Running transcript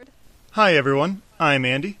Hi everyone, I'm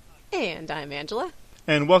Andy. And I'm Angela.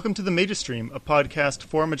 And welcome to the Magistream, a podcast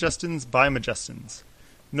for Majestans by Majestans.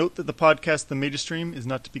 Note that the podcast The Magistream is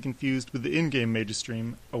not to be confused with the in-game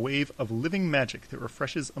Magistream, a wave of living magic that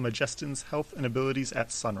refreshes a Majestan's health and abilities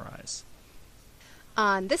at sunrise.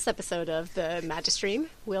 On this episode of the Magistream,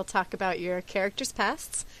 we'll talk about your characters'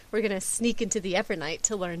 pasts. We're going to sneak into the Evernight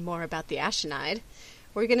to learn more about the Ashenide.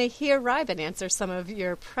 We're going to hear Ryben answer some of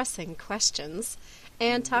your pressing questions,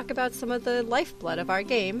 and talk about some of the lifeblood of our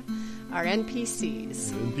game, our NPCs.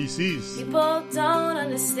 NPCs. People don't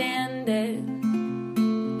understand it.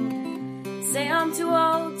 Say I'm too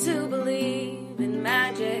old to believe in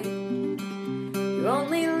magic. Your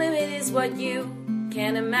only limit is what you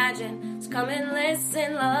can't imagine. So come and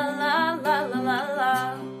listen, la la la la la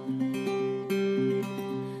la.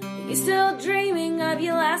 Are you still dreaming of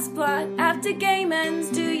your last plot? After game ends,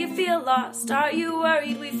 do you feel lost? Are you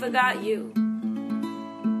worried we forgot you?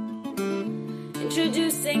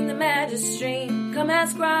 Introducing the Magistream. Come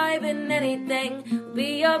ask Ryben anything. We'll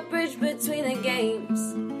be your bridge between the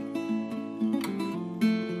games.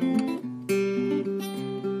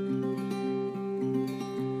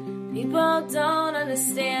 People don't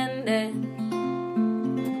understand it.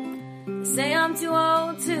 They say I'm too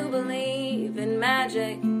old to believe in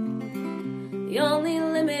magic. The only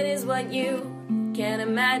limit is what you can't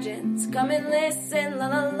imagine. So come and listen, la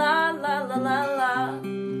la la la la la la.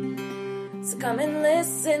 So come and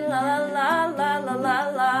listen, la la la la la la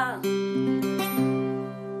la.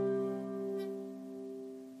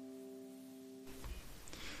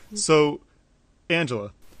 So, Angela.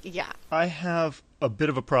 Yeah. I have a bit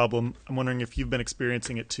of a problem. I'm wondering if you've been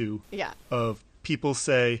experiencing it too. Yeah. Of people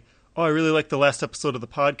say, "Oh, I really liked the last episode of the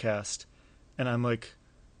podcast," and I'm like,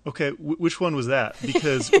 "Okay, which one was that?"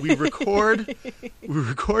 Because we record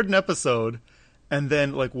an episode, and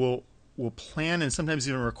then like we'll plan and sometimes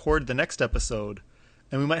even record the next episode,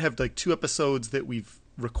 and we might have like two episodes that we've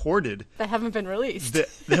recorded that haven't been released. That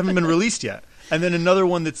haven't been released yet, and then another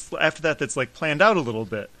one that's after that that's like planned out a little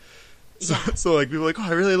bit. So like people are like, "Oh,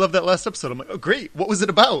 I really love that last episode." I'm like, "Oh, great! What was it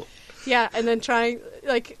about?" Yeah, and then trying,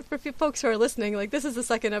 like, for folks who are listening, like, this is the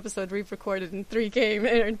second episode we've recorded in 3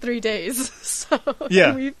 days. So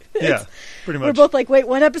yeah, pretty much. We're both like, "Wait,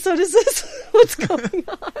 what episode is this? What's going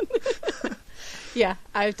on?" Yeah,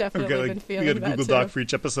 I've definitely been feeling that. We got a Google Doc for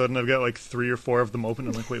each episode, and I've got like 3 or 4 of them open.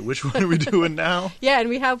 I'm like, "Wait, which one are we doing now?" Yeah, and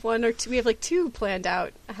we have 1 or 2. We have like 2 planned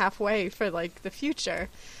out halfway for like the future.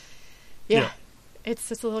 Yeah. It's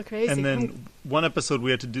just a little crazy. And then one episode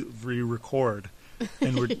we had to re-record,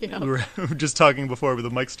 and we were just talking before with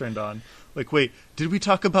the mics turned on. Like, wait, did we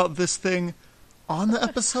talk about this thing on the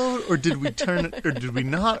episode, or did we did we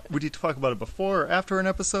not? Did we talk about it before or after an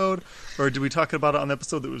episode, or did we talk about it on the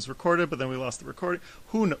episode that was recorded, but then we lost the recording?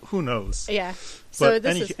 Who knows? Yeah. So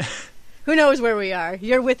who knows where we are?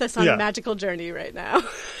 You're with us on a magical journey right now.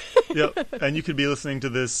 Yep. And you could be listening to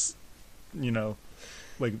this,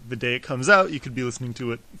 like the day it comes out. You could be listening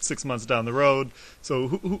to it 6 months down the road. So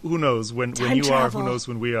who knows when you travel. are? Who knows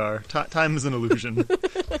when we are? Time is an illusion.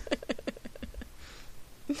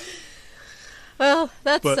 Well,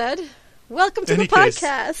 that said, welcome to the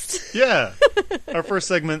podcast. Yeah, our first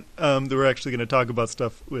segment that we're actually going to talk about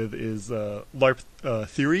stuff with is LARP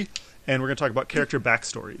theory, and we're going to talk about character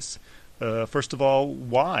backstories. First of all,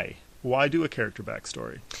 why? Why do a character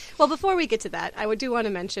backstory? Well, before we get to that, I do want to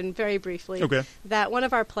mention very briefly that one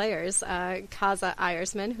of our players, Kaza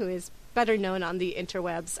Eyersman, who is better known on the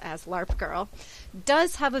interwebs as LARP Girl,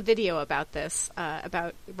 does have a video about this,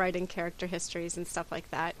 about writing character histories and stuff like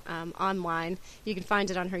that, online. You can find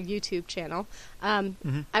it on her YouTube channel.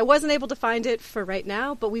 I wasn't able to find it for right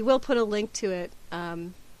now, but we will put a link to it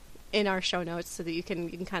in our show notes so that you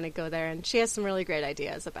can kind of go there. And she has some really great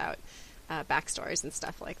ideas about backstories and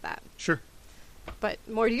stuff like that. Sure. But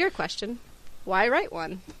more to your question, why write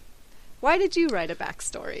one? Why did you write a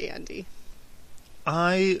backstory, Andy?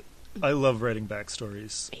 I love writing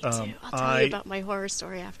backstories. Me too. I'll tell you about my horror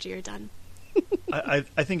story after you're done. I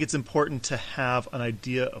think it's important to have an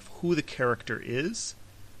idea of who the character is.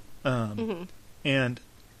 And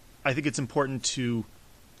I think it's important to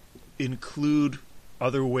include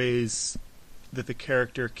other ways that the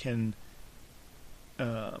character can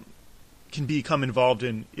become involved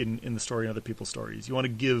in the story and other people's stories. You want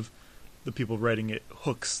to give the people writing it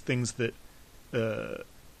hooks, things that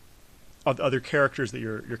other characters that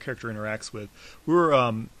your character interacts with. We were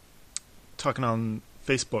talking on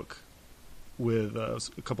Facebook with a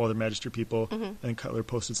couple other Magister people. I think Cutler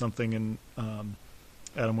posted something, and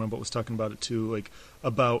Adam Wemblett was talking about it too, like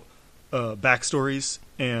about backstories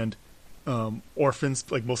and orphans.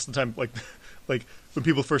 Like most of the time, like when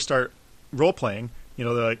people first start role playing,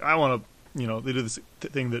 they're like, I want to, they do this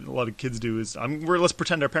thing that a lot of kids do is, let's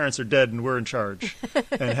pretend our parents are dead and we're in charge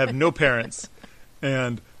and have no parents.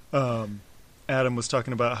 And Adam was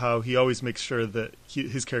talking about how he always makes sure that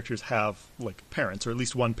his characters have like parents, or at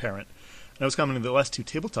least one parent. And I was commenting the last 2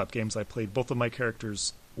 tabletop games I played, both of my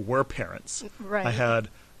characters were parents. Right. I had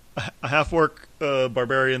a half-orc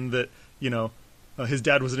barbarian that, his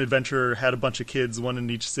dad was an adventurer, had a bunch of kids, one in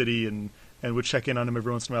each city, and would check in on him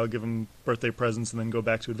every once in a while, give him birthday presents, and then go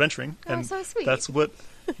back to adventuring. And so sweet. That's what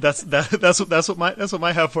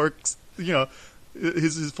my half-orcs,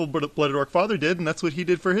 his full-blooded orc father did, and that's what he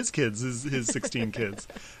did for his kids, his 16 kids.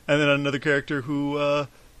 And then another character who, had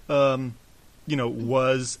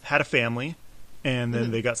a family, and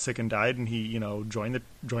then they got sick and died, and he, joined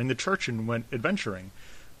the church and went adventuring.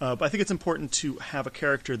 But I think it's important to have a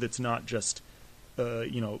character that's not just,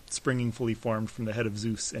 springing fully formed from the head of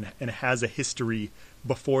Zeus and has a history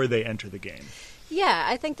before they enter the game. Yeah,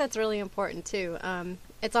 I think that's really important too.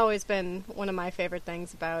 It's always been one of my favorite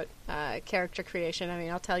things about character creation. I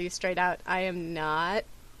mean, I'll tell you straight out, I am not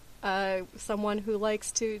someone who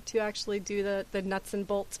likes to actually do the nuts and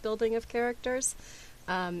bolts building of characters.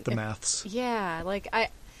 Maths. Yeah, like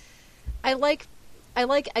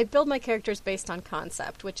I build my characters based on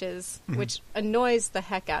concept, which annoys the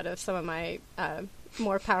heck out of some of my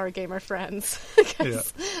more power gamer friends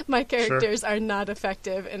because my characters are not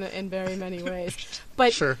effective in very many ways.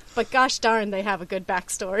 But but gosh darn, they have a good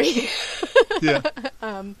backstory. Yeah.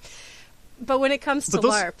 But when it comes to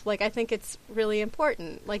LARP, like I think it's really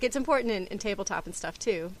important. Like it's important in tabletop and stuff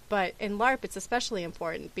too. But in LARP, it's especially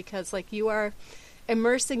important because like you are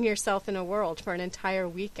immersing yourself in a world for an entire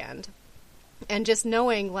weekend. And just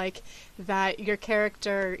knowing, like, that your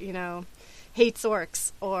character, hates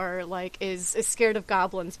orcs or, like, is scared of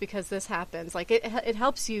goblins because this happens. Like, it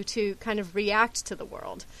helps you to kind of react to the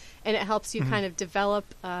world. And it helps you kind of develop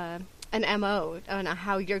an MO on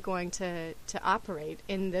how you're going to operate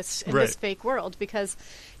in this fake world. Because,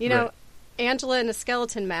 Angela in a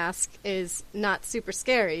skeleton mask is not super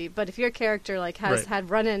scary, but if your character like has had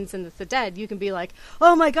run-ins in the dead, you can be like,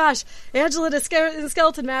 oh my gosh, Angela in a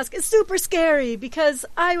skeleton mask is super scary because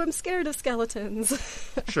I am scared of skeletons.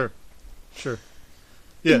 Sure.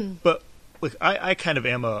 Yeah, but like I kind of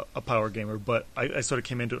am a power gamer, but I sort of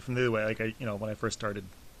came into it from the other way. Like when I first started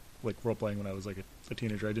like role playing when I was like a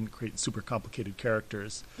teenager, I didn't create super complicated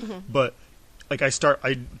characters, but like I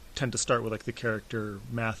tend to start with like the character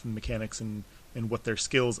math and mechanics and what their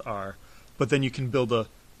skills are, but then you can build a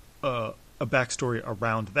backstory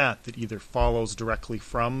around that either follows directly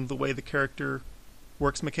from the way the character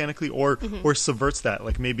works mechanically or subverts that.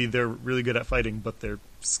 Like maybe they're really good at fighting, but they're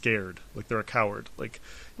scared, like they're a coward. Like,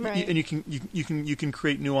 and you can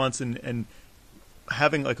create nuance and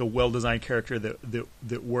having like a well-designed character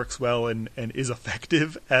that works well and is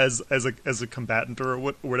effective as a combatant or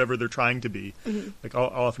whatever they're trying to be. Like I'll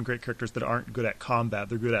often create characters that aren't good at combat;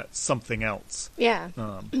 they're good at something else. Yeah,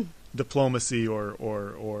 diplomacy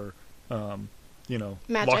or magic.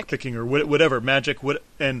 Lockpicking or whatever magic.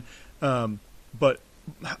 But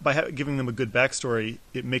by giving them a good backstory,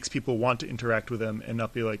 it makes people want to interact with them and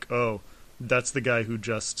not be like, oh, that's the guy who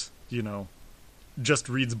just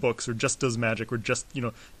reads books or just does magic or just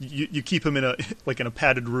you keep him in a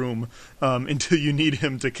padded room until you need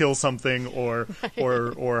him to kill something or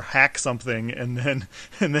hack something and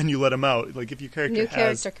then you let him out. Like if your character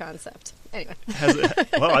character concept anyway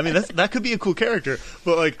that could be a cool character,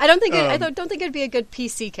 but like I don't think it'd be a good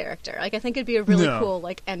PC character. Like I think it'd be a really cool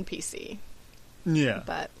like NPC. Yeah,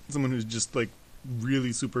 but someone who's just like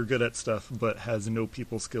really super good at stuff but has no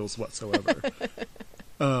people skills whatsoever.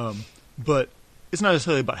 But it's not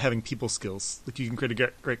necessarily about having people skills. Like you can create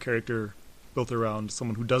a great character built around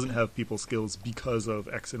someone who doesn't have people skills because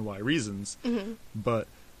of X and Y reasons. But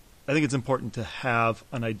I think it's important to have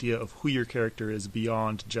an idea of who your character is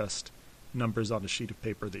beyond just numbers on a sheet of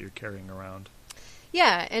paper that you're carrying around.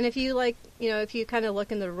 Yeah, and if you if you kind of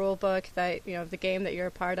look in the rule book that the game that you're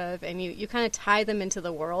a part of, and you kind of tie them into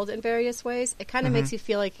the world in various ways, it kind of makes you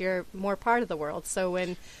feel like you're more part of the world. So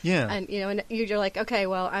when and you're like, okay,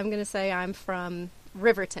 well, I'm going to say I'm from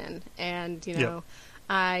Riverton, and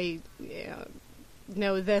I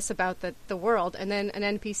know this about the world, and then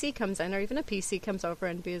an NPC comes in, or even a PC comes over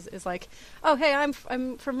and is like, oh, hey, I'm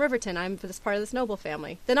from Riverton, I'm this part of this noble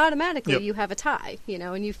family. Then automatically you have a tie,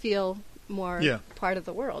 and you feel more part of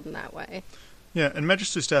the world in that way. Yeah, and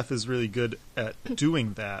Magister staff is really good at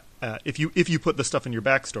doing that. If you put the stuff in your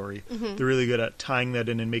backstory, they're really good at tying that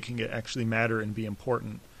in and making it actually matter and be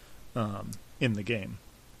important in the game.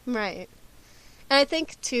 Right. And I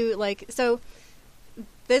think too, like, so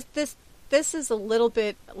this this is a little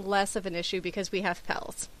bit less of an issue because we have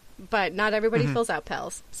Pels, but not everybody fills out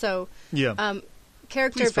Pels. So,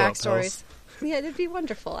 character backstories. Yeah, it'd be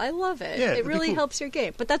wonderful. I love it. Yeah, it really cool. helps your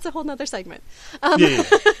game, but that's a whole nother segment.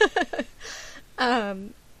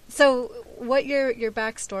 So what your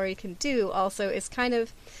backstory can do also is kind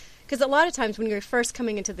of, because a lot of times when you're first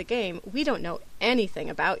coming into the game, we don't know anything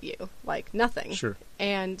about you, like nothing. Sure.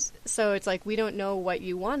 And so it's like we don't know what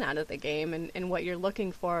you want out of the game and what you're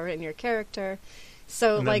looking for in your character.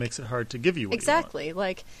 So and that makes it hard to give you what exactly. you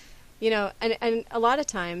want. Like, and a lot of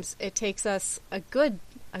times it takes us a good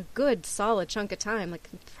solid chunk of time, like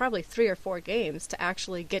probably 3 or 4 games, to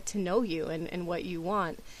actually get to know you and what you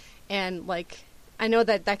want. And like, I know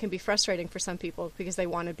that can be frustrating for some people because they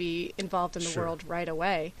want to be involved in the world right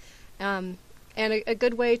away. And a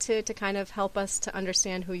good way to kind of help us to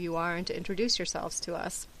understand who you are and to introduce yourselves to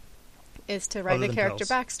us is to write a character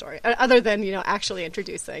backstory. Other than, actually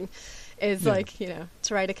introducing, is to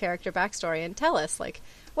write a character backstory and tell us, like,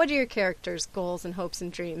 what are your character's goals and hopes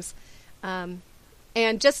and dreams? And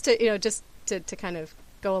just to kind of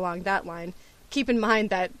go along that line, keep in mind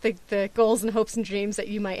that the goals and hopes and dreams that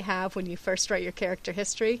you might have when you first write your character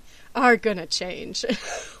history are going to change.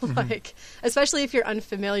 Like, especially if you're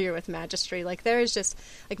unfamiliar with Magistry. Like, there is just,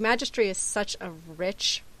 like, Magistry is such a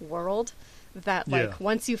rich world that, like,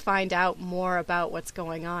 once you find out more about what's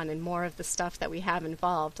going on and more of the stuff that we have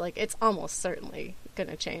involved, like, it's almost certainly going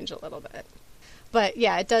to change a little bit. But,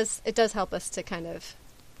 yeah, it does help us to kind of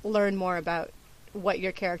learn more about what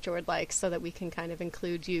your character would like so that we can kind of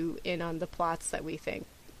include you in on the plots that we think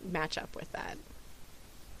match up with that.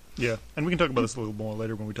 Yeah, and we can talk about this a little more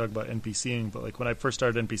later when we talk about NPCing, but like when I first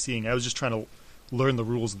started NPCing, I was just trying to learn the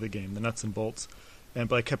rules of the game, the nuts and bolts,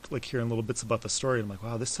 but I kept like hearing little bits about the story, and I'm like,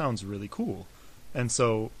 wow, this sounds really cool. And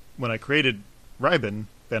so when I created Reiben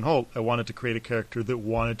Van Holt, I wanted to create a character that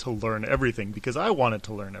wanted to learn everything because I wanted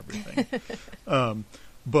to learn everything.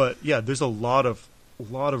 But yeah, there's a lot of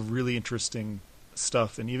really interesting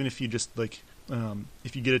stuff, and even if you just like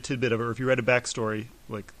if you get a tidbit of it, or if you write a backstory,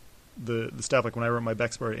 like the staff, like when I wrote my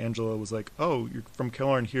backstory, Angela was like, oh, you're from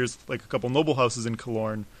Kilorn, here's like a couple noble houses in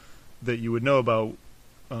Kilorn that you would know about.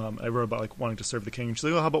 I wrote about like wanting to serve the king, and she's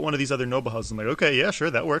like, oh, how about one of these other noble houses? I'm like, okay, yeah,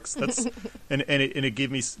 sure, that works. That's and it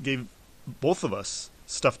gave both of us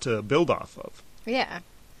stuff to build off of. Yeah.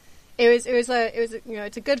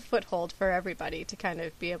 It's a good foothold for everybody to kind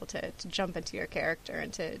of be able to jump into your character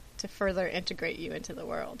and to further integrate you into the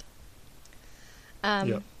world.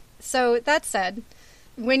 So that said,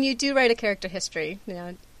 when you do write a character history,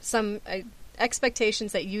 some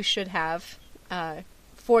expectations that you should have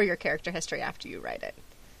for your character history after you write it.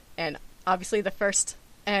 And obviously the first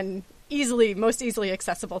and most easily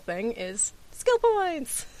accessible thing is skill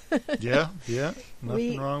points. Yeah.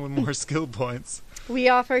 Nothing wrong with more skill points. We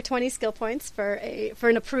offer 20 skill points for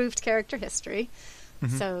an approved character history,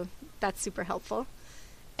 so that's super helpful.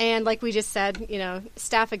 And like we just said,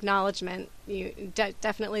 staff acknowledgement. You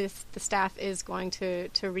definitely the staff is going to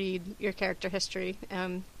read your character history.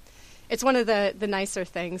 It's one of the nicer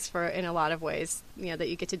things in a lot of ways, that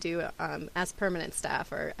you get to do as permanent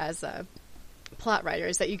staff or as plot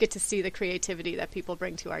writers, that you get to see the creativity that people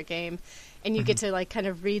bring to our game, and you get to like kind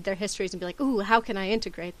of read their histories and be like, ooh, how can I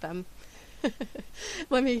integrate them?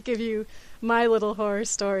 Let me give you my little horror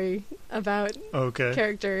story about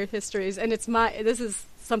character histories, and this is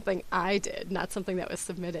something I did, not something that was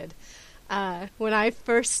submitted. When I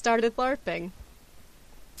first started LARPing,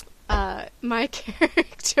 my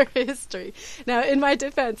character history. Now, in my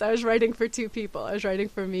defense, I was writing for 2 people. I was writing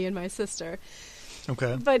for me and my sister.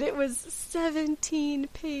 Okay. But it was 17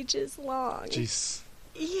 pages long. Jeez.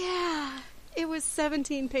 Yeah, it was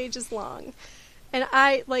 17 pages long. And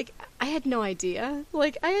I had no idea.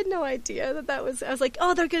 I had no idea that was... I was like,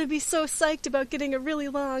 oh, they're going to be so psyched about getting a really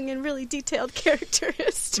long and really detailed character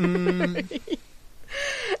history.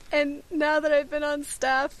 And now that I've been on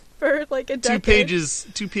staff for like a decade...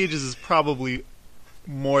 2 pages is probably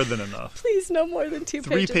more than enough. Please, no more than 2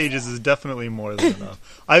 pages. 3 pages is definitely more than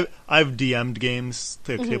enough. I've DM'd games,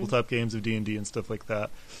 tabletop games of D&D and stuff like that,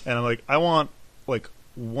 and I'm like, I want like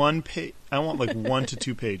 1 page. I want like 1 to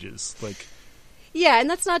 2 pages, like. Yeah, and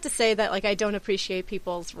that's not to say that like I don't appreciate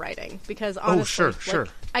people's writing, because honestly, sure.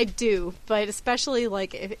 I do, but especially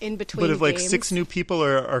like in between. But if like games, 6 new people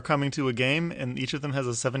are coming to a game and each of them has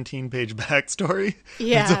a 17-page backstory,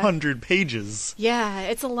 yeah, it's 100 pages. Yeah,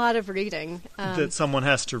 it's a lot of reading that someone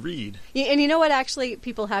has to read. And you know what? Actually,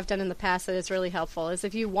 people have done in the past that is really helpful is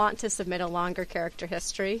if you want to submit a longer character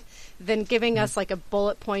history, then giving us like a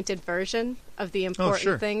bullet pointed version of the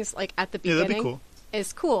important things like at the beginning. Yeah, that'd be cool.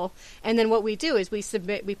 is cool. And then what we do is we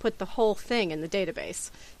put the whole thing in the database.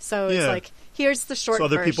 So it's like, here's the short version.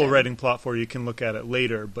 So other people writing plot for you can look at it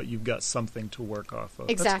later, but you've got something to work off of.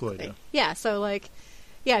 Exactly. That's a cool idea. Yeah, so like,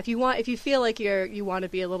 yeah, if you feel like you want to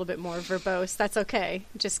be a little bit more verbose, that's okay.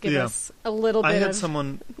 Just give us a little bit I had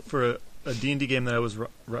someone for a D&D game that I was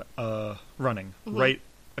running write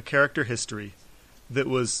a character history that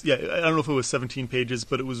was, I don't know if it was 17 pages,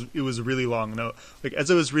 but it was really long. And like, as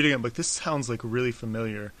I was reading it, I'm like, this sounds like really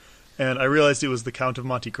familiar. And I realized it was the Count of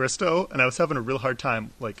Monte Cristo, and I was having a real hard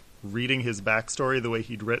time like reading his backstory the way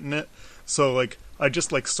he'd written it. So like, I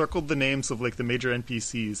just like circled the names of like the major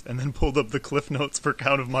NPCs and then pulled up the Cliff Notes for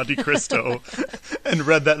Count of Monte Cristo and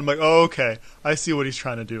read that. And I'm like, oh, okay, I see what he's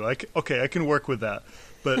trying to do. I can work with that.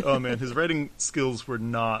 But oh man, his writing skills were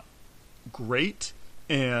not great,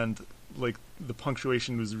 and like the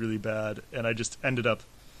punctuation was really bad, and I just ended up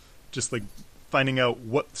just like finding out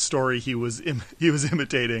what story he was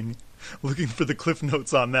imitating, looking for the Cliff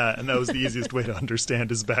Notes on that, and that was the easiest way to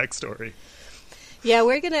understand his backstory. Yeah,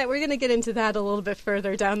 we're gonna get into that a little bit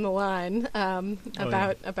further down the line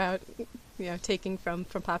about taking from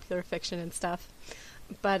popular fiction and stuff.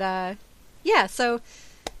 But so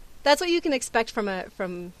that's what you can expect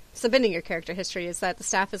from submitting your character history, is that the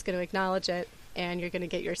staff is going to acknowledge it, and you're going to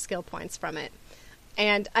get your skill points from it.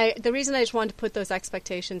 And the reason I just wanted to put those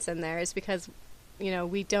expectations in there is because,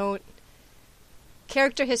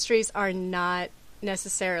 character histories are not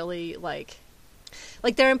necessarily like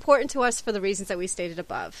they're important to us for the reasons that we stated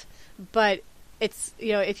above. But it's,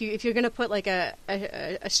 if you're going to put like a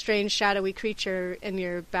strange shadowy creature in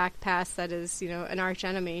your back pass that is, an arch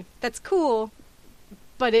enemy, that's cool,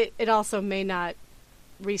 but it also may not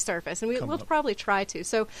resurface, and we'll probably try to.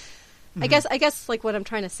 So I guess like what I'm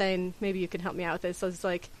trying to say, and maybe you can help me out with this, is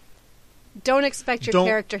like, don't expect your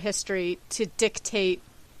character history to dictate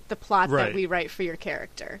the plot that we write for your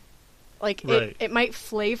character. Like it might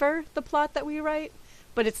flavor the plot that we write,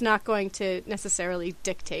 but it's not going to necessarily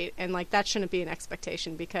dictate, and like that shouldn't be an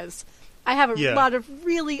expectation, because I have a lot of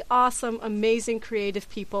really awesome, amazing, creative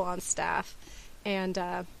people on staff, and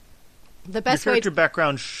the best your character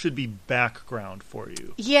background should be background for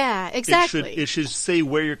you. Yeah, exactly. It should say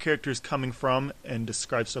where your character is coming from and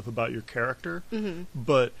describe stuff about your character. Mm-hmm.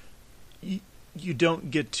 But you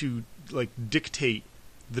don't get to like dictate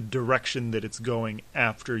the direction that it's going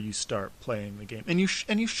after you start playing the game, and you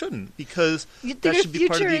shouldn't, because that should be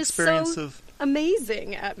part of the experience. So of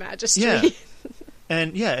amazing at Magistry.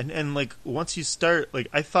 Yeah, and like once you start, like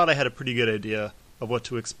I thought I had a pretty good idea of what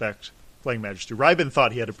to expect playing Magistry. Ryben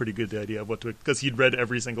thought he had a pretty good idea of what to, because he'd read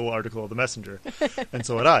every single article of the Messenger, and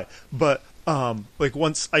so had I. But like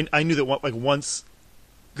once I knew that once,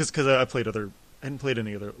 because I hadn't played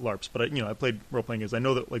any other LARPs, but I played role playing games. I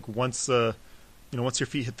know that like once once your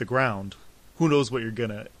feet hit the ground, who knows what you're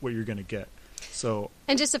gonna get. So,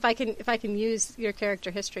 and just if I can use your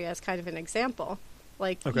character history as kind of an example.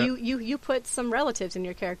 Like you put some relatives in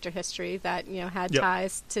your character history that had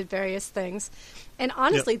ties to various things, and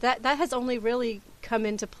honestly, that has only really come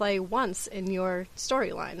into play once in your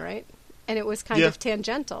storyline, right? And it was kind of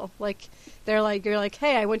tangential. Like you're like,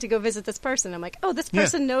 hey, I went to go visit this person. I'm like, oh, this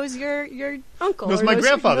person knows your uncle. Knows my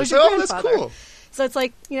grandfather. So that's cool. So it's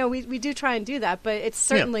like we do try and do that, but it's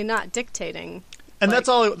certainly not dictating. And that's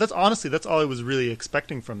all I was really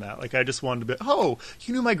expecting from that. Like, I just wanted to be, oh,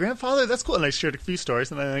 you knew my grandfather? That's cool. And I shared a few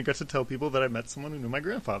stories, and then I got to tell people that I met someone who knew my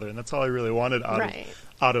grandfather. And that's all I really wanted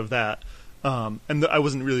out of that. And I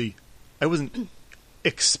wasn't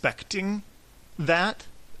expecting that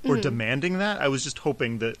or demanding that. I was just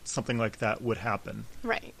hoping that something like that would happen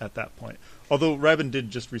at that point. Although Ryben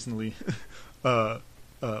did just recently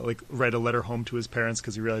write a letter home to his parents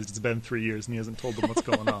because he realized it's been 3 years and he hasn't told them what's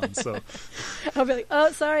going on. So I'll be like,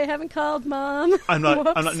 "Oh, sorry, I haven't called, Mom." I'm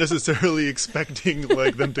not necessarily expecting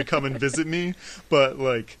like them to come and visit me, but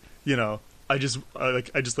like I just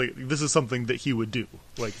this is something that he would do.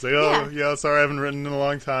 Like say, "Oh, yeah, sorry, I haven't written in a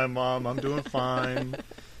long time, Mom. I'm doing fine."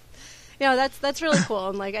 That's really cool,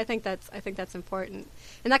 and like I think that's important,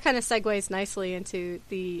 and that kind of segues nicely into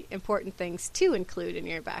the important things to include in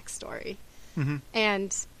your backstory. Mm-hmm.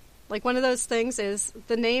 And like one of those things is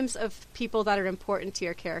the names of people that are important to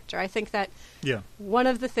your character. I think that one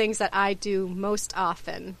of the things that I do most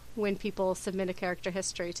often when people submit a character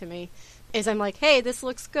history to me is I'm like, hey, this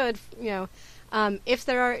looks good, if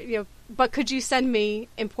there are, but could you send me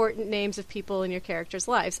important names of people in your character's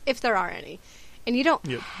lives, if there are any? And you don't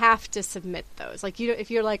have to submit those. Like,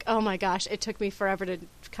 if you're like, oh my gosh, it took me forever to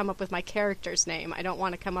come up with my character's name, I don't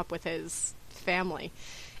want to come up with his family.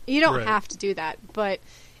 You don't have to do that, but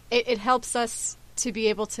it helps us to be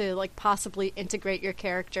able to like possibly integrate your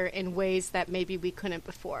character in ways that maybe we couldn't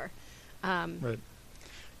before. Right.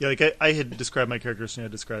 Yeah, like I had described my characters, and I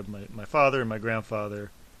described my father and my grandfather,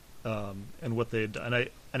 and what they had done. And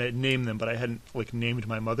I had named them, but I hadn't like named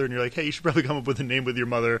my mother. And you're like, hey, you should probably come up with a name with your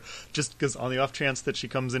mother, just because on the off chance that she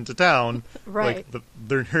comes into town, right?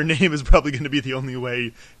 Like her name is probably going to be the only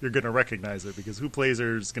way you're going to recognize it, because who plays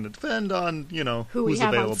her is going to depend on who we who's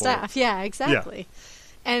have available. On staff. Yeah, exactly.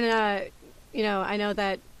 Yeah. And I know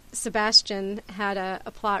that Sebastian had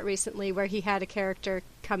a plot recently where he had a character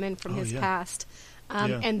come in from his past,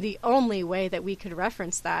 and the only way that we could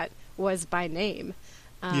reference that was by name.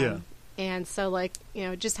 And so, like,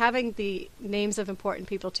 just having the names of important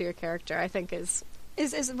people to your character, I think is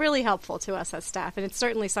really helpful to us as staff. And it's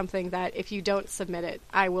certainly something that if you don't submit it,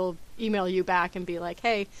 I will email you back and be like,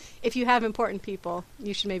 hey, if you have important people,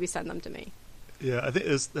 you should maybe send them to me. Yeah, I think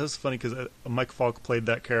that was funny because Mike Falk played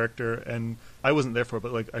that character, and I wasn't there for it,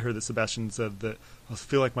 but like I heard that Sebastian said that I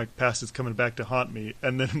feel like my past is coming back to haunt me,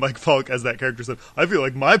 and then Mike Falk, as that character, said, I feel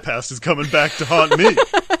like my past is coming back to haunt me.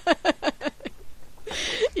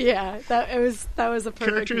 Yeah, that was a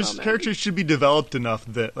perfect moment. Characters should be developed enough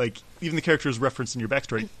that like even the characters referenced in your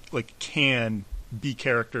backstory like can be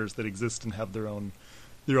characters that exist and have their own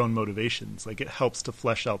motivations. Like it helps to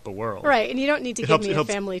flesh out the world. Right, and you don't need to give me a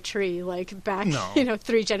family tree like back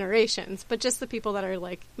 3 generations, but just the people that are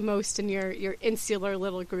like most in your insular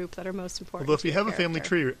little group that are most important. Although if you have a family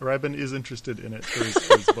tree, Reiben is interested in it for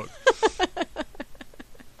his book.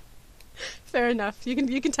 Fair enough. You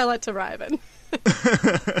can tell that to Reiben.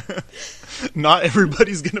 Not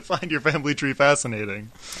everybody's going to find your family tree fascinating.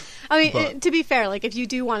 I mean, to be fair, like if you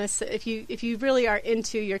do want to, if you really are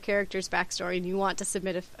into your character's backstory and you want to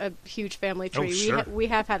submit a huge family tree, we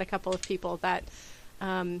have had a couple of people that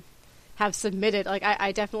have submitted. Like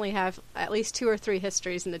I definitely have at least 2 or 3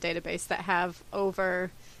 histories in the database that have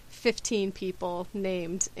over 15 people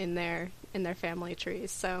named in their family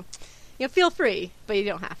trees. So feel free, but you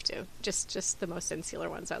don't have to. Just the most insular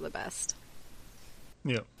ones are the best.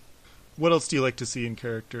 Yeah. What else do you like to see in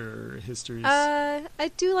character histories?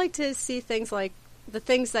 I do like to see things like the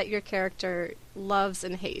things that your character loves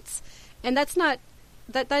and hates, and that's not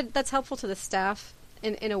that's helpful to the staff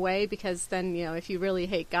in a way, because then if you really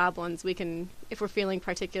hate goblins, we can, if we're feeling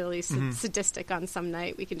particularly sadistic on some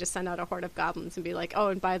night, we can just send out a horde of goblins and be like, oh,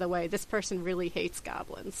 and by the way, this person really hates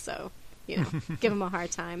goblins, so give them a hard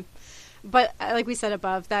time. But like we said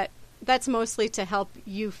above, that's mostly to help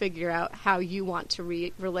you figure out how you want to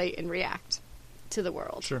relate and react to the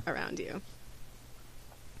world around you.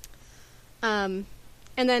 And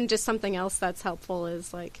then just something else that's helpful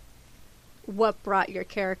is like what brought your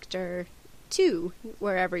character to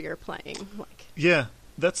wherever you're playing. Like, yeah,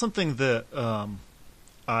 that's something that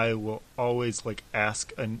I will always like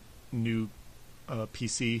ask a new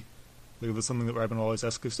PC. Like, that's something that Reiben will always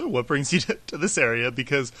ask. So, what brings you to this area?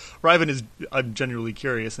 Because I'm genuinely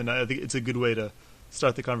curious, and I think it's a good way to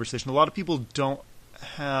start the conversation. A lot of people don't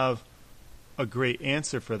have a great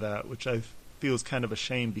answer for that, which I feel is kind of a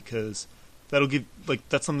shame, because that'll give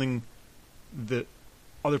that's something that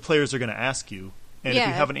other players are going to ask you, and if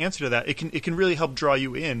you have an answer to that, it can really help draw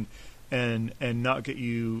you in, and not get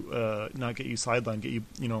you sidelined, get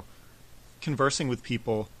you conversing with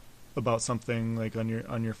people about something like on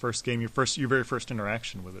your first game, your very first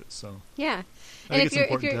interaction with it. So yeah, I think it's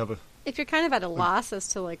important to have if you're kind of at a loss as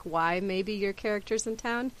to like why maybe your character's in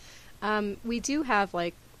town, we do have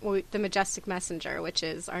like the Majestic Messenger, which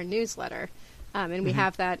is our newsletter, and we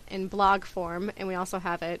have that in blog form, and we also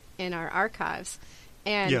have it in our archives.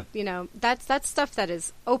 And that's stuff that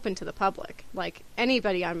is open to the public. Like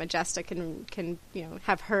anybody on Majestic can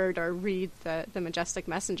have heard or read the Majestic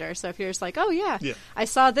Messenger. So if you're just like, oh yeah, I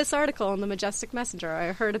saw this article in the Majestic Messenger, or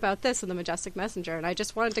I heard about this in the Majestic Messenger, and I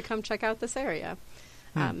just wanted to come check out this area.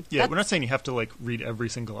 We're not saying you have to like read every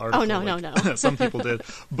single article. Oh no. Some people did,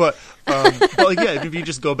 but if you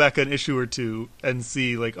just go back an issue or two and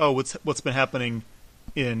see like, oh, what's been happening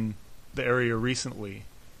in the area recently.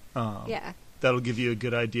 That'll give you a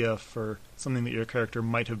good idea for something that your character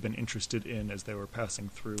might have been interested in as they were passing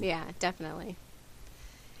through. Yeah, definitely.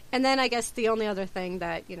 And then I guess the only other thing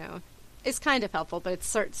that, is kind of helpful, but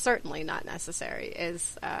it's certainly not necessary,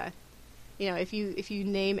 is, if you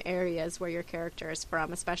name areas where your character is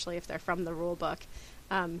from, especially if they're from the rule book,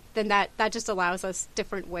 then that just allows us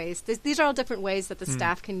different ways. These are all different ways that the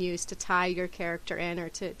staff can use to tie your character in or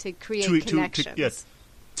to create connections.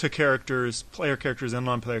 To player characters and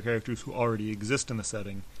non-player characters who already exist in the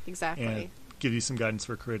setting. Exactly. And give you some guidance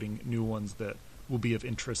for creating new ones that will be of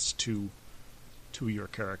interest to your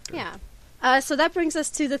character. Yeah. So that brings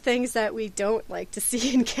us to the things that we don't like to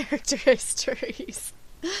see in character histories.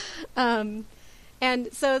 And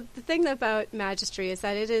so the thing about Magistry is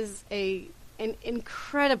that it is an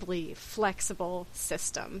incredibly flexible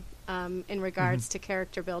system in regards to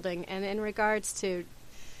character building and in regards to,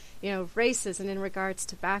 races and in regards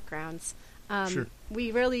to backgrounds. Sure.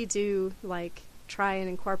 We really do try and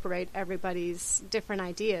incorporate everybody's different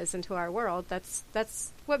ideas into our world.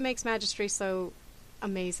 That's what makes Magistry so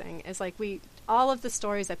amazing. Is all of the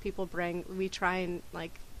stories that people bring, we try and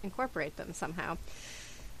incorporate them somehow.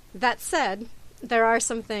 That said, there are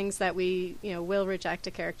some things that we, will reject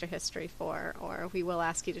a character history for, or we will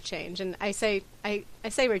ask you to change. And I say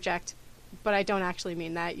reject, but I don't actually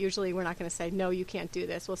mean that. Usually we're not going to say, no, you can't do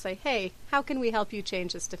this. We'll say, hey, how can we help you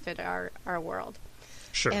change this to fit our world?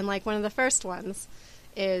 Sure. And one of the first ones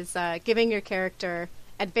is giving your character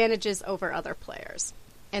advantages over other players.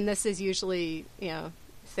 And this is usually,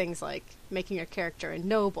 things like making your character a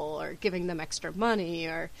noble or giving them extra money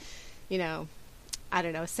or, I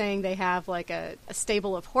don't know, saying they have a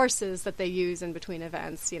stable of horses that they use in between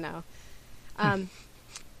events,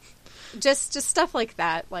 just stuff like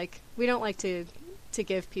that. We don't like to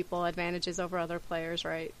give people advantages over other players,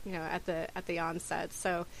 right? At the onset.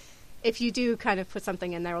 So if you do kind of put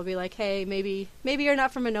something in there, we'll be like, hey, maybe you're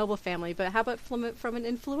not from a noble family, but how about from an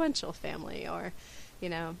influential family, or,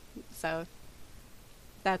 so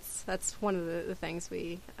that's one of the things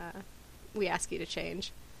we ask you to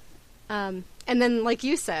change. And then, like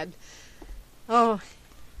you said,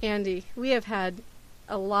 Andy, we have had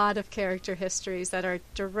a lot of character histories that are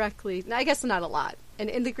directly, I guess not a lot, and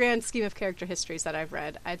in the grand scheme of character histories that I've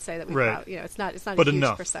read, I'd say that we've right. it's not but a huge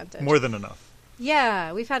enough. Percentage. More than enough.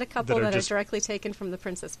 Yeah, we've had a couple that just are directly taken from The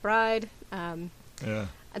Princess Bride. Yeah.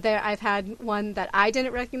 I've had one that I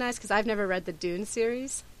didn't recognize because I've never read the Dune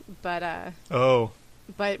series, but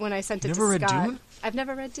but when I sent it to Scott, read Dune? I've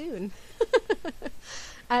never read Dune.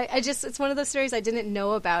 It's one of those stories I didn't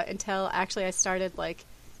know about until actually I started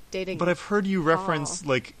dating. But I've heard you reference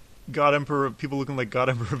God Emperor, people looking like God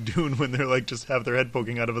Emperor of Dune when they're just have their head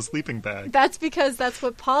poking out of a sleeping bag. That's because that's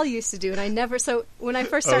what Paul used to do, and I never. So when I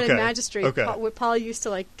first started Magistry, Paul used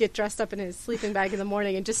to get dressed up in his sleeping bag in the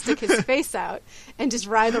morning and just stick his face out and just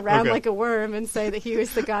writhe around like a worm and say that he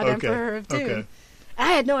was the God Emperor of Dune. Okay.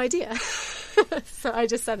 I had no idea, so I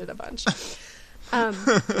just said it a bunch. Because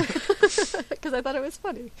I thought it was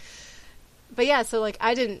funny. But yeah, so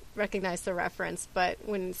I didn't recognize the reference, but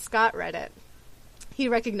when Scott read it, he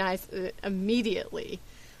recognized it immediately,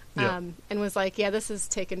 and was like, yeah, this is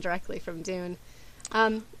taken directly from Dune.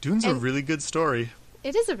 Dune's a really good story.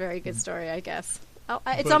 It is a very good story, I guess.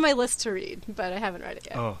 It's on my list to read, but I haven't read it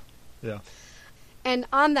yet. Oh, yeah. And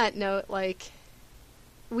on that note,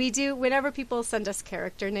 we do, whenever people send us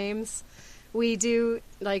character names, we do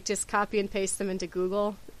just copy and paste them into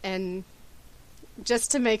Google, and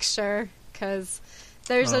just to make sure, because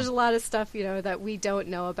there's a lot of stuff that we don't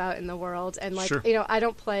know about in the world, and sure. I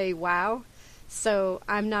don't play WoW, so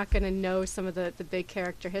I'm not going to know some of the big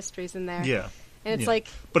character histories in there. Yeah, and it's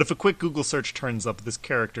but if a quick Google search turns up this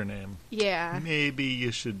character name, yeah, maybe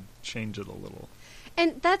you should change it a little.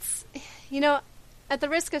 And that's at the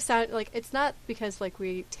risk of sound it's not because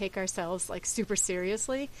we take ourselves super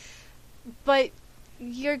seriously. But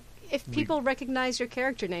if people recognize your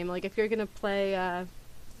character name, if you're going to play, I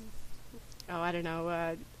don't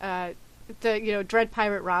know, the Dread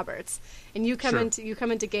Pirate Roberts, and you come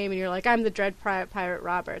into game and you're like, I'm the Dread Pirate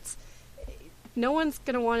Roberts, no one's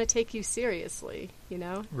going to want to take you seriously,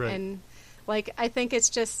 Right. And I think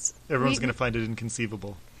it's just everyone's going to find it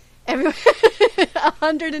inconceivable.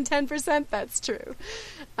 110% that's true.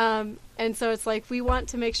 And so it's we want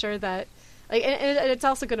to make sure that. And it's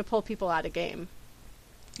also going to pull people out of game.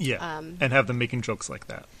 Yeah, and have them making jokes like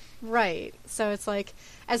that. Right. So it's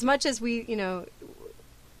as much as we,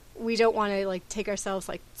 we don't want to take ourselves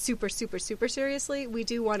super, super, super seriously, we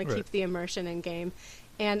do want to keep the immersion in game.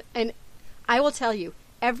 And I will tell you,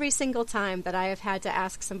 every single time that I have had to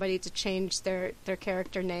ask somebody to change their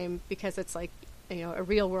character name because it's a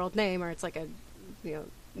real world name, or it's a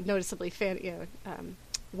noticeably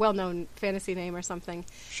well-known fantasy name or something.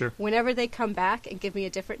 Sure. Whenever they come back and give me a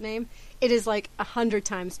different name, it is 100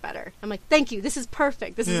 times better. I'm like, thank you. This is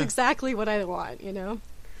perfect. This is exactly what I want.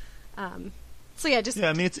 So yeah, just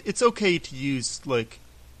I mean, it's okay to use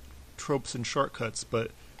tropes and shortcuts,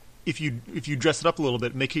 but if you dress it up a little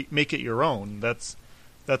bit, make it your own. That's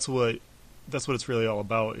what it's really all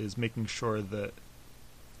about, is making sure that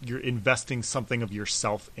you're investing something of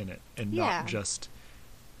yourself in it and not just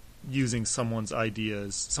using someone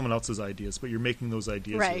else's ideas, but you're making those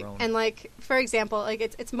ideas your own. And like, for example, like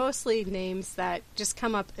it's mostly names that just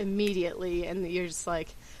come up immediately, and you're just like,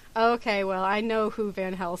 oh, okay, well, I know who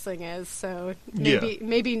Van Helsing is, so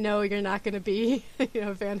maybe no, you're not going to be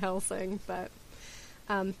Van Helsing, but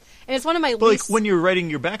and it's one of my least. Like when you're writing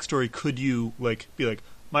your backstory, could you like be like,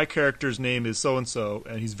 my character's name is so-and-so,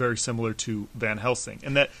 and he's very similar to Van Helsing.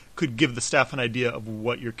 And that could give the staff an idea of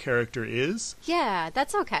what your character is. Yeah,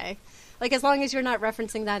 that's okay. Like, as long as you're not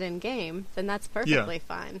referencing that in-game, then that's perfectly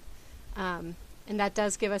fine. And that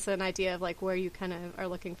does give us an idea of, like, where you kind of are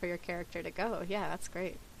looking for your character to go. Yeah, that's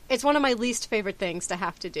great. It's one of my least favorite things to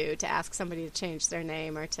have to do, to ask somebody to change their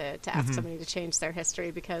name or to ask somebody to change their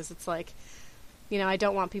history, because it's like, I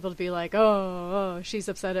don't want people to be like, oh, she's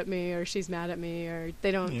upset at me, or she's mad at me, or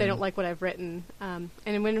they don't like what I've written. And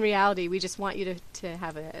in reality, we just want you to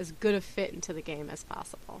have as good a fit into the game as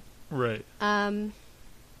possible. Right.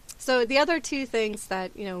 So the other two things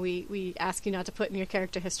that we ask you not to put in your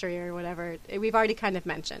character history or whatever, we've already kind of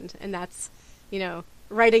mentioned, and that's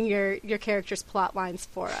writing your character's plot lines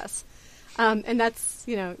for us, and that's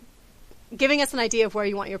giving us an idea of where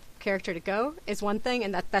you want your character to go is one thing,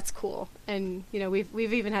 and that's cool. And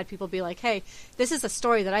we've even had people be like, "Hey, this is a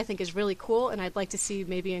story that I think is really cool, and I'd like to see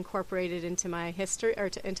maybe incorporated into my history or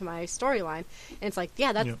into my storyline." And it's like,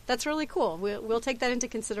 yeah, that's really cool. We'll take that into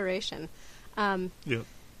consideration.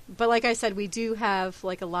 But like I said, we do have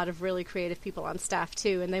like a lot of really creative people on staff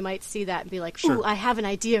too, and they might see that and be like, "Ooh, I have an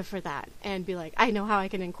idea for that," and be like, "I know how I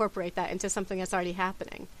can incorporate that into something that's already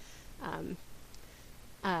happening."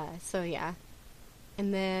 So yeah.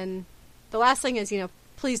 And then the last thing is,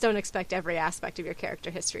 please don't expect every aspect of your character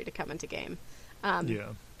history to come into game.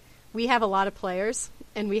 We have a lot of players,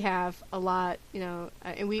 and we have a lot,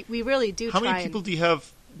 and we really do. How many people do you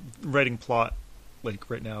have writing plot, like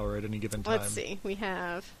right now or at any given time? Let's see.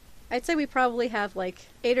 I'd say we probably have like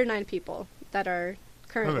 8 or 9 people that are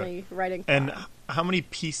currently writing plot. And how many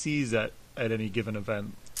PCs at any given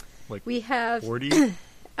event? Like we have 40,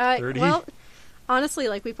 30? Well, honestly,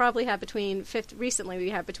 like we probably have between 50. Recently,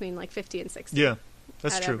 we have between like 50 and 60. Yeah,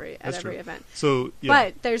 that's at true. Every event. So,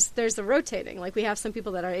 yeah. But there's the rotating. Like we have some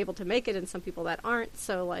people that are able to make it, and some people that aren't.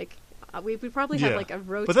 So like we probably have like a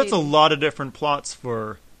rotating. But that's a lot of different plots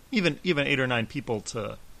for even 8 or 9 people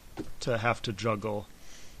to have to juggle.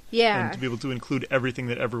 Yeah. And to be able to include everything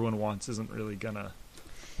that everyone wants isn't really gonna.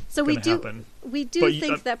 So we do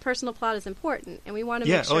think that personal plot is important, and we want to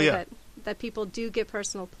make sure that people do get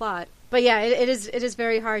personal plot. But yeah, it is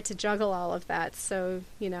very hard to juggle all of that. So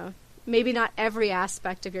maybe not every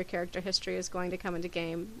aspect of your character history is going to come into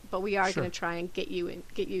game, but we are going to try and get you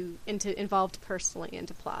involved personally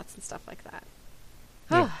into plots and stuff like that.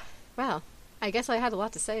 Yeah. Well, I guess I had a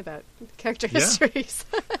lot to say about character histories.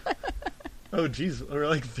 Oh, geez, we're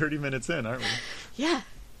like 30 minutes in, aren't we? Yeah.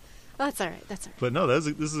 Well, that's all right. But no, this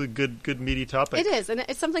is a good meaty topic. It is, and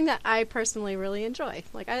it's something that I personally really enjoy.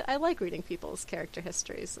 Like, I like reading people's character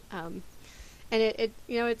histories. And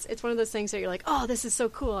it's one of those things that you're like, oh, this is so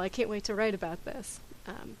cool. I can't wait to write about this.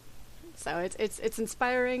 So it's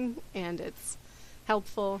inspiring and it's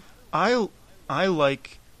helpful. I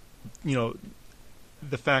like,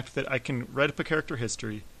 the fact that I can write up a character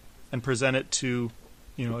history and present it to,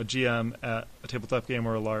 a GM at a tabletop game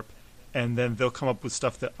or a LARP, and then they'll come up with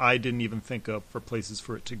stuff that I didn't even think of for places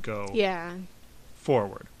for it to go. Yeah.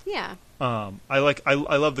 Forward. Yeah. I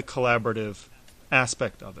love the collaborative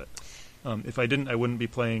aspect of it. If I didn't, I wouldn't be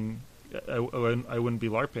playing. I wouldn't be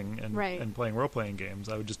LARPing and playing role playing games.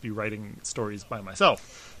 I would just be writing stories by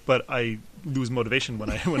myself. But I lose motivation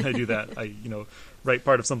when I do that. I write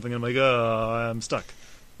part of something and I'm like, oh, I'm stuck.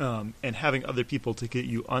 And having other people to get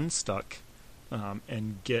you unstuck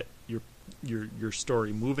and get your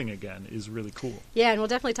story moving again is really cool. Yeah, and we'll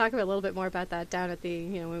definitely talk a little bit more about that down at the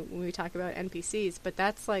when we talk about NPCs. But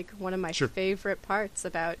that's like one of my favorite parts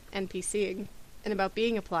about NPCing and about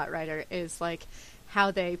being a plot writer is like how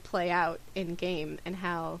they play out in game and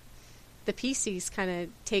how the PCs kind of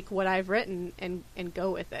take what I've written and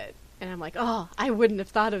go with it. And I'm like, oh, I wouldn't have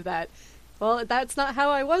thought of that. Well, that's not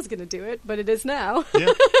how I was going to do it, but it is now.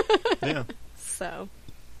 Yeah. So.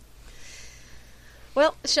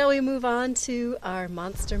 Well, shall we move on to our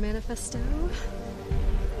Monster Manifesto?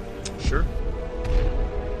 Sure.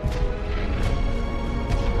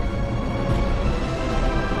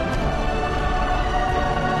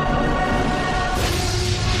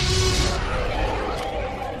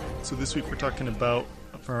 So this week we're talking about,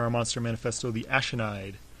 for our Monster Manifesto, the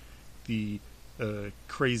Ashenide, the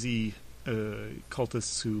crazy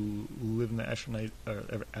cultists who live in the Ashenide,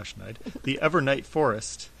 the Evernight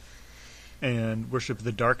Forest, and worship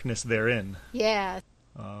the darkness therein. Yeah.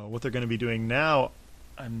 What they're going to be doing now,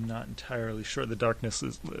 I'm not entirely sure. The Darkness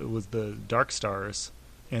was the Dark Stars,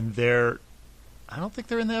 and I don't think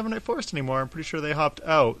they're in the Avernite Forest anymore. I'm pretty sure they hopped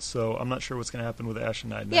out, so I'm not sure what's going to happen with the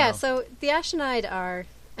Ashenide now. Yeah, so the Ashenide are,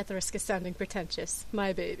 at the risk of sounding pretentious,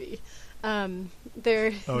 my baby.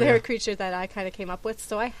 They're a creature that I kind of came up with,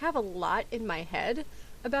 so I have a lot in my head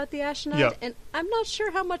about the Ashenide, and I'm not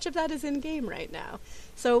sure how much of that is in-game right now.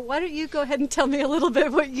 So why don't you go ahead and tell me a little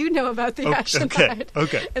bit what you know about the Ashenide.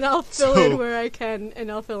 Okay. And I'll fill in where I can,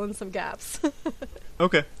 and I'll fill in some gaps.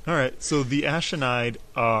 Okay, all right. So the Ashenide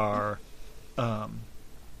are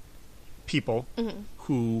people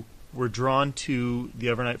who were drawn to the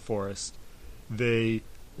Avernite Forest. They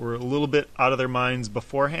were a little bit out of their minds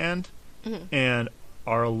beforehand, and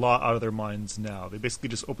are a lot out of their minds now. They basically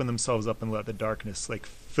just open themselves up and let the darkness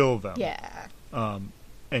fill them. Yeah.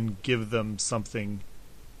 And give them something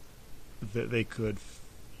that they could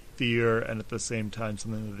fear, and at the same time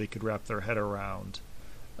something that they could wrap their head around.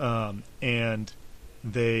 And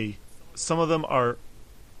some of them are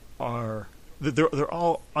they're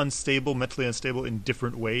all unstable, mentally unstable in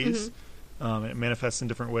different ways. It manifests in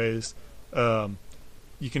different ways.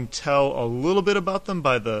 You can tell a little bit about them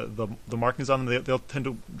by the markings on them. They'll tend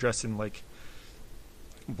to dress in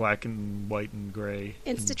black and white and gray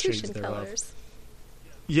institution colors.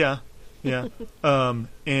 Yeah.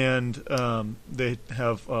 And they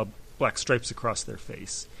have black stripes across their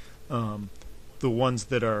face. The ones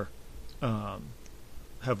that are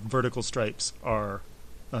have vertical stripes are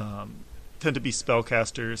tend to be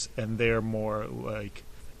spellcasters, and they're more like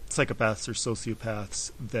psychopaths or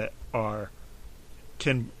sociopaths that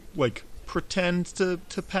can pretend to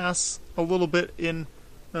pass a little bit in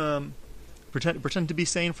pretend to be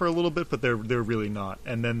sane for a little bit, but they're really not.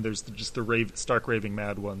 And then there's just the stark raving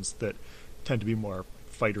mad ones that tend to be more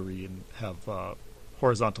fightery and have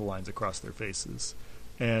horizontal lines across their faces.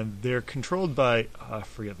 And they're controlled by I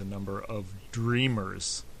forget the number of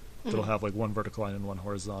dreamers that'll have one vertical line and one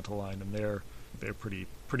horizontal line, and they're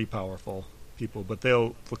pretty powerful people. But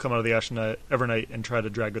they'll come out of the Evernight and try to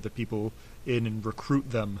drag other people in and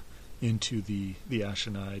recruit them into the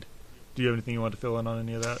Ashenide. Do you have anything you want to fill in on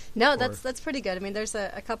any of that? No, that's pretty good. I mean, there's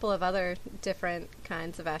a couple of other different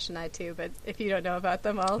kinds of Ashenide too, but if you don't know about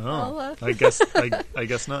them, I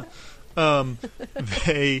guess not.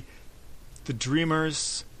 The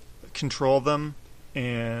Dreamers control them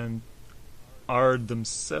and are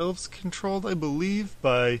themselves controlled, I believe,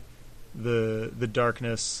 by the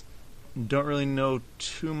darkness. Don't really know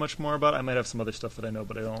too much more about it. I might have some other stuff that I know,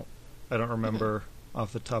 but I don't remember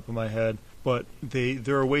off the top of my head. But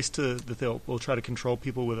there are ways that they'll try to control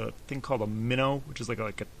people with a thing called a minnow, which is like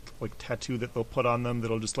a tattoo that they'll put on them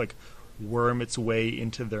that'll just worm its way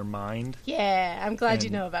into their mind. Yeah, I'm glad you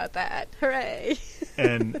know about that. Hooray!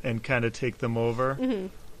 and kind of take them over.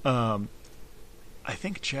 I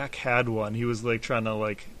think Jack had one. He was trying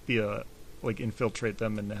to infiltrate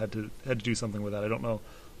them and had to do something with that. I don't know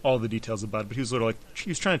all the details about it, but he was he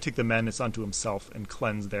was trying to take the madness onto himself and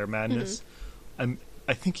cleanse their madness.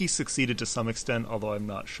 I think he succeeded to some extent, although I'm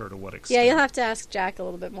not sure to what extent. Yeah, you'll have to ask Jack a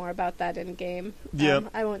little bit more about that in game. Yeah,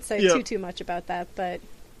 I won't say too much about that, but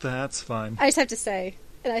that's fine. I just have to say,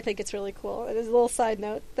 and I think it's really cool. It is a little side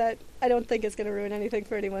note that I don't think is going to ruin anything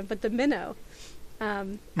for anyone, but the minnow.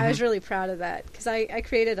 I was really proud of that because I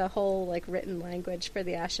created a whole written language for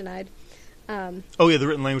the Ashenide. The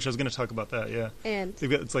written language. I was going to talk about that. Yeah, and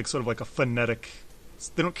it's sort of a phonetic.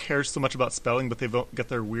 They don't care so much about spelling, but they've got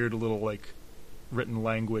their weird little written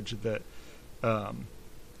language that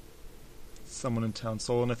someone in Town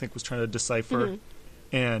Solon, I think, was trying to decipher,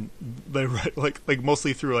 and they write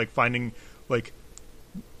mostly through finding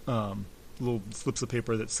little slips of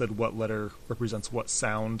paper that said what letter represents what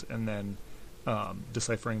sound, and then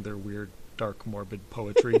deciphering their weird, dark, morbid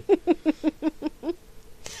poetry.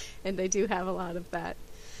 And they do have a lot of that.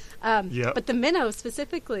 But the minnow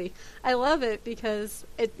specifically, I love it because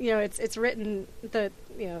it's written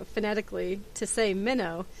phonetically to say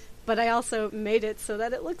minnow, but I also made it so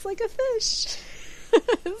that it looks like a fish.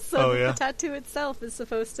 The tattoo itself is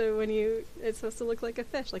supposed to look like a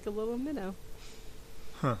fish, like a little minnow.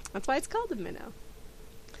 Huh. That's why it's called a minnow.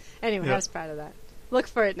 Anyway, I was proud of that. Look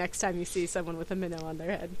for it next time you see someone with a minnow on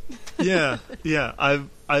their head. Yeah.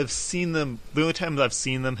 I've seen them. The only times I've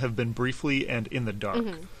seen them have been briefly and in the dark.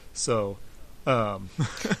 So, well,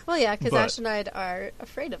 yeah, because Ashenide are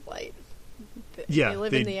afraid of light. They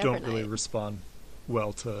live in the don't Evernight. really respond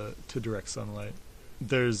well to direct sunlight.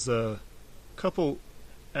 There's a couple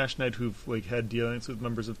Ashenide who've had dealings with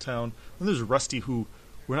members of town, and there's Rusty, who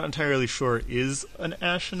we're not entirely sure is an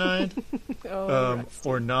Ashenide Rusty.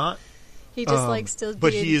 or not. He just likes to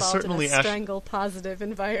but be he is involved certainly in a strangle-positive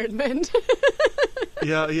environment.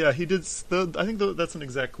 Yeah, he did. I think that's an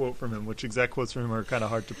exact quote from him, which exact quotes from him are kind of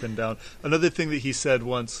hard to pin down. Another thing that he said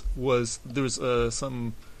once was there was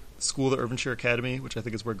some school, the Irvinshire Academy, which I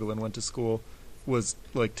think is where Glenn went to school, was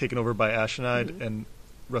like taken over by Ashenide, and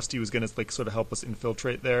Rusty was going to like sort of help us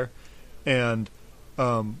infiltrate there. And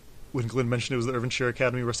when Glenn mentioned it was the Irvinshire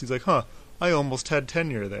Academy, Rusty's like, "Huh, I almost had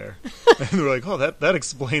tenure there," and they're like, "Oh, that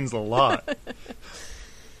explains a lot."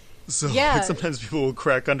 So like, sometimes people will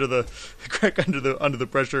crack under the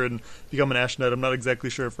pressure and become an Ashenide. I'm not exactly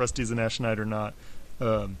sure if Rusty's an Ashenide or not,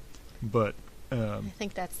 but I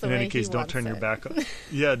think that's the in way any case, he don't turn wants your it. back on.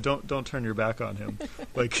 Yeah, don't turn your back on him.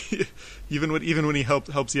 Like even when he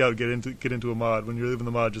helps you out get into a mod, when you're leaving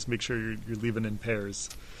the mod, just make sure you're leaving in pairs,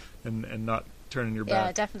 and not turning your back.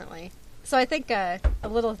 Yeah, definitely. So I think a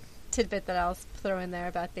little tidbit that I'll throw in there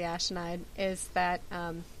about the Ashenide is that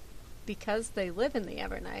because they live in the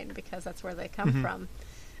Evernight, and because that's where they come from,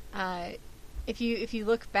 if you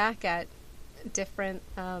look back at different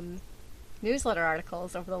newsletter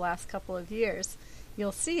articles over the last couple of years,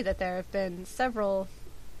 you'll see that there have been several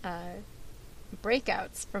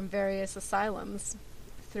breakouts from various asylums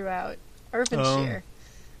throughout Irvinshire,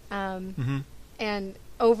 and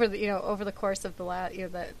over the course of the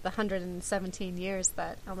 117 years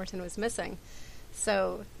that Elmerton was missing.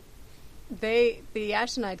 So the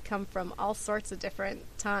Ashenide come from all sorts of different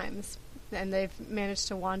times, and they've managed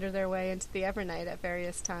to wander their way into the Evernight at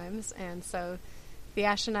various times, and so the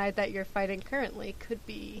Ashenide that you're fighting currently could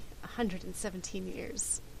be 117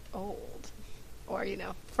 years old, or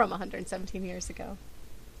from 117 years ago.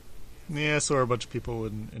 Yeah, so are a bunch of people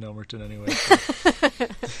in Elmerton anyway. So.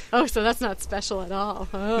 Oh, so that's not special at all.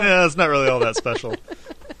 Oh. Yeah, it's not really all that special.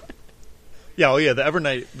 Yeah, the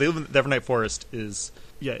Evernight. They live in the Evernight Forest. It's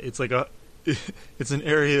like it's an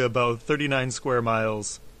area about 39 square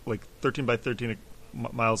miles, like 13 by 13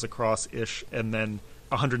 miles across ish, and then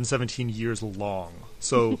 117 years long.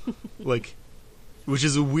 So, like, which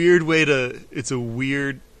is a weird way to. It's a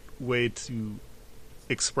weird way to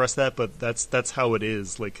express that, but that's how it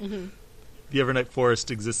is. Like, the Evernight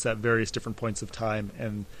Forest exists at various different points of time,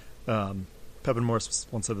 and Pepin Morris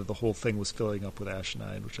once said that the whole thing was filling up with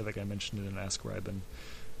Ashenide, which I think I mentioned in an Ask Rybin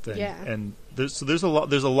thing. Yeah. And there's a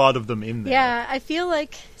lot of them in there. Yeah, I feel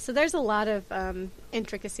like there's a lot of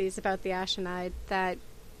intricacies about the Ashenide that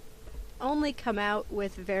only come out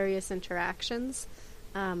with various interactions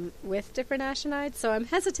with different Ashenides. So I'm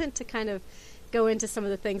hesitant to kind of go into some of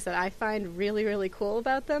the things that I find really, really cool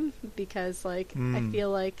about them, because I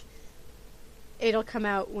feel like it'll come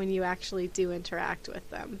out when you actually do interact with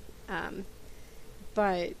them.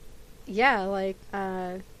 But yeah, like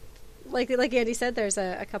Andy said, there's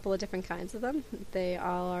a couple of different kinds of them. They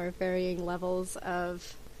all are varying levels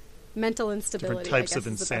of mental instability. Different types I guess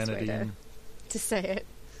of is the insanity. best way to say it.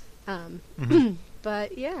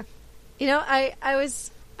 But yeah, I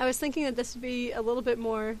was thinking that this would be a little bit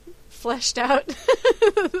more fleshed out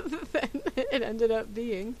than it ended up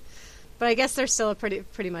being. But I guess they're still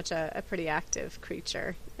pretty much a pretty active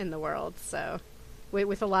creature in the world, so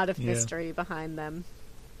with a lot of mystery behind them.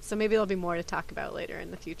 So maybe there'll be more to talk about later in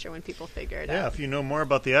the future when people figure it out. Yeah, if you know more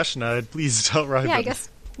about the Ashenide, please tell Rybin. Yeah, I guess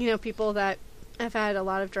people that have had a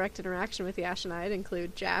lot of direct interaction with the Ashenide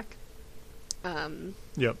include Jack.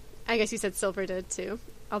 Yep. I guess you said Silver did too,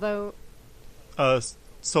 although.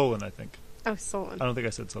 Solon, I think. Oh, Solon. I don't think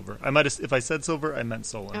I said Silver. I might have. If I said Silver, I meant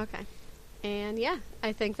Solon. Okay. And yeah,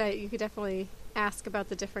 I think that you could definitely ask about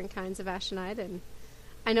the different kinds of Ashenide, and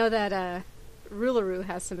I know that Rularoo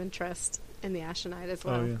has some interest in the Ashenide as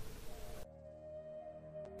well. Oh, yeah.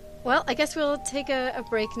 Well, I guess we'll take a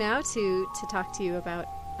break now to talk to you about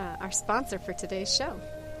our sponsor for today's show.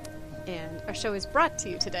 And our show is brought to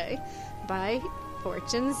you today by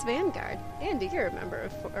Fortune's Vanguard. Andy, you're a member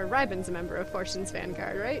or Rybin's a member of Fortune's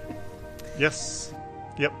Vanguard, right? Yes.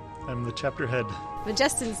 Yep. I'm the chapter head.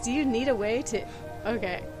 Majestins, do you need a way to...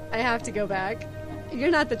 Okay, I have to go back.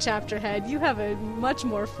 You're not the chapter head. You have a much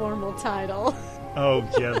more formal title. Oh,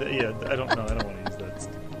 yeah. I don't know. I don't want to use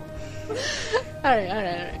that. All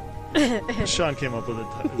right. Sean came up with it.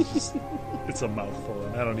 It's a mouthful,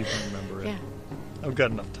 and I don't even remember it. Yeah. I've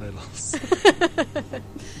got enough titles.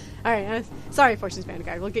 All right. Sorry, Fortune's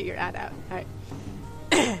Vanguard. We'll get your ad out. All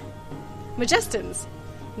right. Majestins,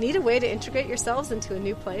 need a way to integrate yourselves into a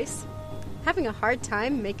new place? Having a hard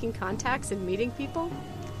time making contacts and meeting people?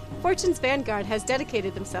 Fortune's Vanguard has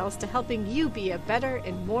dedicated themselves to helping you be a better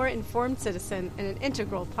and more informed citizen and an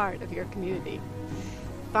integral part of your community.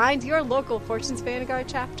 Find your local Fortune's Vanguard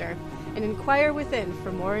chapter and inquire within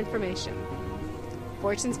for more information.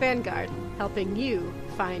 Fortune's Vanguard, helping you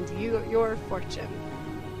find your fortune.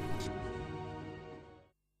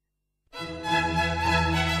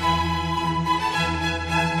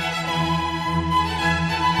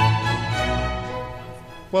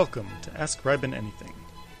 Welcome to Ask Rybin Anything.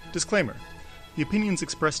 Disclaimer. The opinions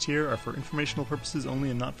expressed here are for informational purposes only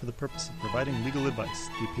and not for the purpose of providing legal advice.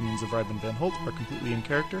 The opinions of Rybin Van Holt are completely in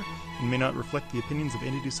character and may not reflect the opinions of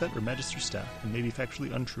Andy Doucette or Magister staff and may be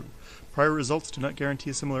factually untrue. Prior results do not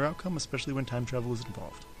guarantee a similar outcome, especially when time travel is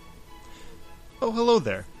involved. Oh, hello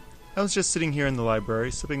there. I was just sitting here in the library,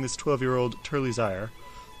 sipping this 12-year-old Turley's ire,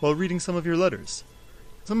 while reading some of your letters.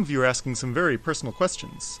 Some of you are asking some very personal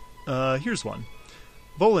questions. Here's one.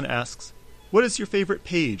 Volan asks, what is your favorite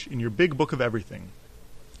page in your big book of everything?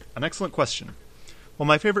 An excellent question. While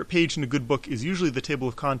my favorite page in a good book is usually the table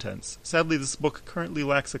of contents, sadly this book currently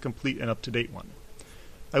lacks a complete and up-to-date one.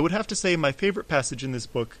 I would have to say my favorite passage in this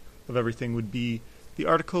book of everything would be the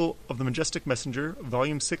article of The Majestic Messenger,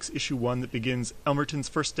 Volume 6, Issue 1, that begins Elmerton's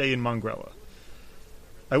first day in Mongrella.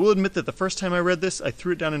 I will admit that the first time I read this, I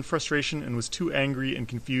threw it down in frustration and was too angry and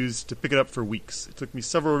confused to pick it up for weeks. It took me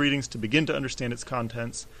several readings to begin to understand its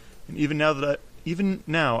contents, and even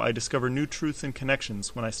now I discover new truths and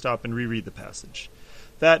connections when I stop and reread the passage.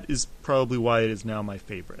 That is probably why it is now my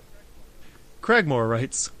favorite. Cragmore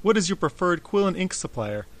writes, what is your preferred quill and ink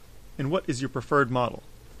supplier, and what is your preferred model?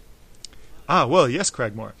 Ah, well, yes,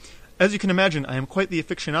 Cragmore. As you can imagine, I am quite the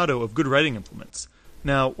aficionado of good writing implements.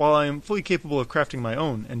 Now, while I am fully capable of crafting my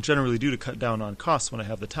own, and generally do to cut down on costs when I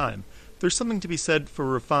have the time, there's something to be said for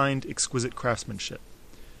refined, exquisite craftsmanship.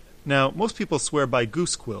 Now, most people swear by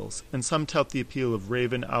goose quills, and some tout the appeal of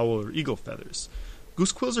raven, owl, or eagle feathers.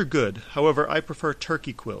 Goose quills are good, however, I prefer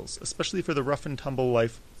turkey quills, especially for the rough-and-tumble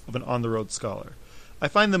life of an on-the-road scholar. I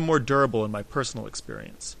find them more durable in my personal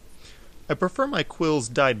experience. I prefer my quills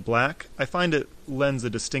dyed black. I find it lends a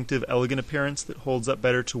distinctive, elegant appearance that holds up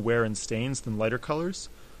better to wear and stains than lighter colors.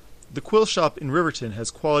 The quill shop in Riverton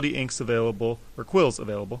has quality inks available, or quills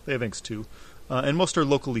available, they have inks too, and most are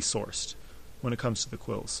locally sourced when it comes to the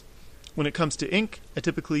quills. When it comes to ink, I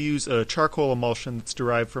typically use a charcoal emulsion that's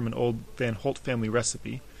derived from an old Van Holt family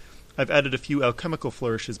recipe. I've added a few alchemical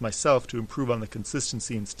flourishes myself to improve on the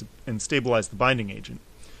consistency and stabilize the binding agent.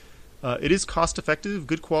 It is cost-effective,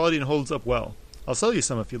 good quality, and holds up well. I'll sell you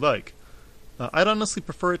some if you like. I'd honestly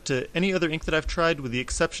prefer it to any other ink that I've tried, with the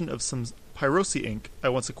exception of some Pyrosi ink I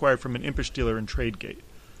once acquired from an impish dealer in Tradegate.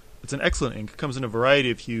 It's an excellent ink, comes in a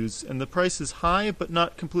variety of hues, and the price is high, but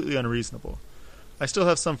not completely unreasonable. I still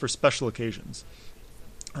have some for special occasions.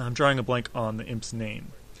 I'm drawing a blank on the imp's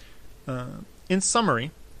name. In summary,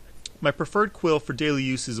 my preferred quill for daily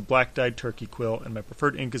use is a black-dyed turkey quill, and my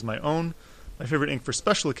preferred ink is my own. My favorite ink for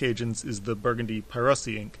special occasions is the burgundy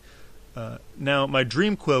Pyrosi ink. Now, my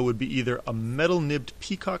dream quill would be either a metal-nibbed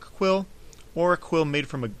peacock quill or a quill made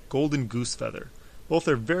from a golden goose feather. Both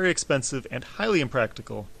are very expensive and highly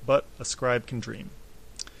impractical, but a scribe can dream.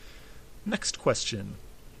 Next question.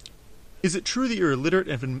 Is it true that you're illiterate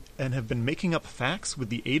and have been making up facts with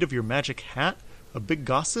the aid of your magic hat? A big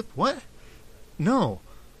gossip? What? No.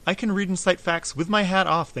 I can read and cite facts with my hat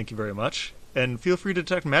off, thank you very much. And feel free to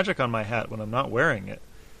detect magic on my hat when I'm not wearing it.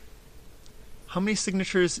 How many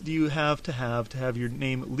signatures do you have to have your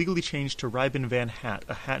name legally changed to Rybin Van Hat,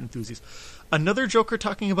 a hat enthusiast? Another joker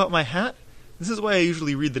talking about my hat? This is why I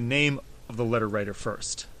usually read the name of the letter writer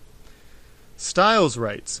first. Styles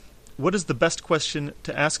writes, what is the best question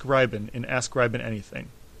to ask Rybin in Ask Rybin Anything?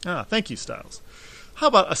 Ah, thank you, Styles. How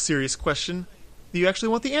about a serious question that you actually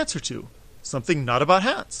want the answer to? Something not about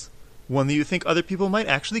hats. One that you think other people might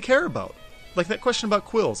actually care about. Like that question about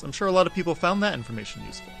quills. I'm sure a lot of people found that information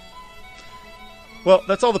useful. Well,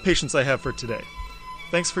 that's all the patience I have for today.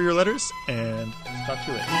 Thanks for your letters, and talk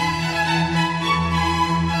to you later.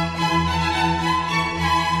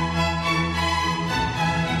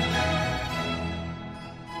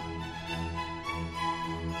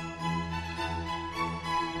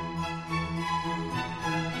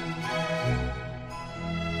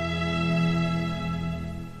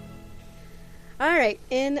 All right,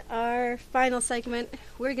 in our final segment,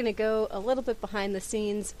 we're going to go a little bit behind the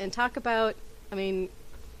scenes and talk about,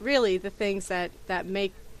 really the things that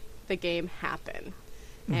make the game happen.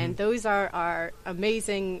 Mm-hmm. And those are our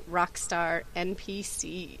amazing Rockstar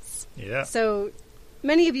NPCs. Yeah. So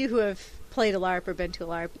many of you who have played a LARP or been to a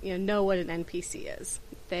LARP, know what an NPC is.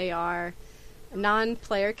 They are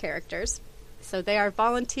non-player characters, so they are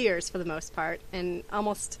volunteers for the most part, and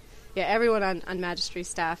almost... yeah, everyone on Magistry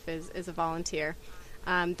staff is a volunteer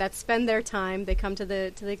that spend their time. They come to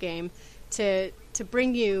the game to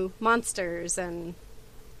bring you monsters and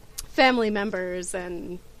family members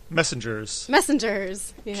and messengers,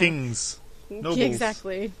 kings, Nobles.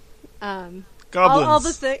 Exactly. Goblins. All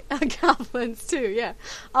the goblins too. Yeah.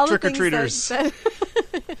 All Trick the or treaters.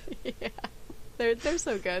 Yeah. They're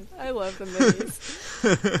so good. I love the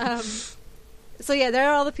minis. So yeah, there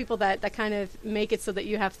are all the people that kind of make it so that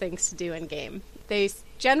you have things to do in game. They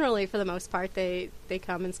generally, for the most part, they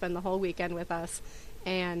come and spend the whole weekend with us,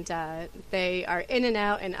 and they are in and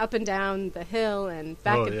out and up and down the hill and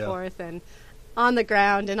back and forth and on the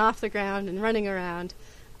ground and off the ground and running around,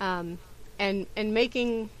 and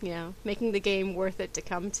making the game worth it to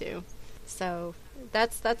come to. So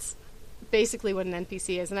that's basically what an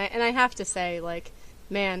NPC is, and I have to say, like,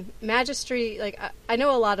 man, Magistry, like, I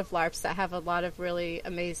know a lot of LARPs that have a lot of really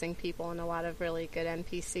amazing people and a lot of really good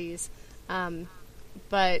NPCs,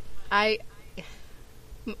 but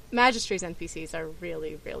Magistry's NPCs are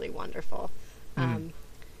really, really wonderful.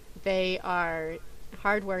 They are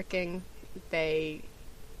hardworking. They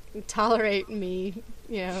tolerate me,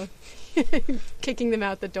 kicking them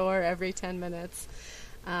out the door every 10 minutes.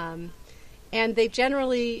 And they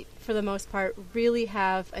generally, for the most part, really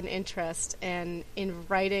have an interest in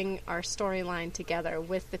writing our storyline together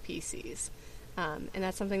with the PCs. And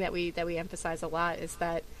that's something that we emphasize a lot, is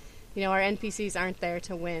that, our NPCs aren't there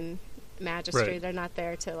to win Magistry. Right. They're not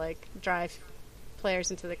there to, like, drive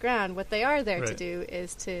players into the ground. What they are there to do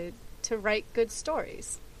is to write good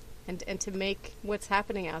stories and to make what's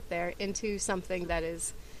happening out there into something that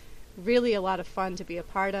is really a lot of fun to be a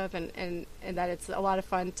part of, and that it's a lot of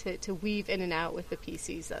fun to weave in and out with the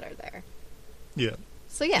PCs that are there. Yeah.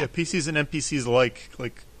 So yeah, PCs and NPCs alike,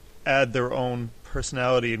 like, add their own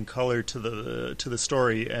personality and color to the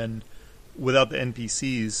story, and without the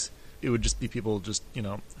NPCs, it would just be people just,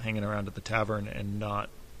 hanging around at the tavern and not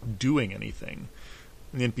doing anything.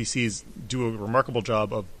 And the NPCs do a remarkable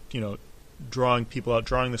job of, drawing people out,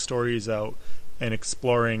 drawing the stories out, and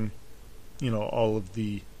exploring, all of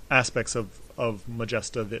the aspects of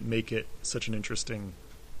Magesta that make it such an interesting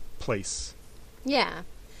place. Yeah.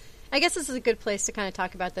 I guess this is a good place to kind of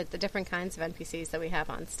talk about the different kinds of NPCs that we have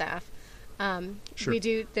on staff. Sure.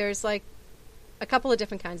 There's like a couple of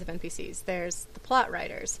different kinds of NPCs. There's the plot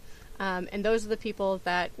writers, and those are the people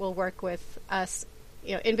that will work with us,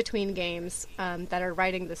 in between games, that are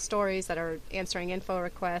writing the stories, that are answering info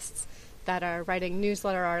requests, that are writing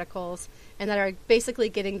newsletter articles, and that are basically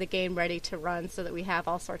getting the game ready to run so that we have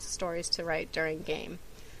all sorts of stories to write during game.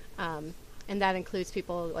 And that includes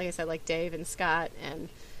people, like I said, like Dave and Scott and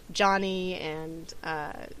Johnny and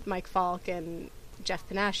Mike Falk and Jeff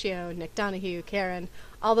Panaccio, Nick Donahue, Karen.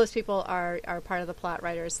 All those people are part of the plot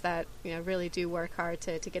writers that really do work hard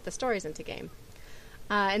to get the stories into game.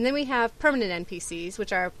 And then we have permanent NPCs,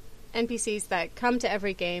 which are NPCs that come to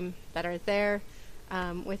every game, that are there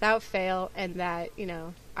without fail, and that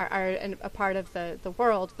are a part of the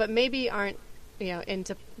world, but maybe aren't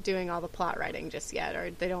into doing all the plot writing just yet, or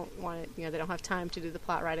they don't want it, they don't have time to do the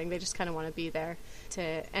plot writing. They just kind of want to be there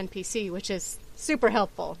to NPC, which is super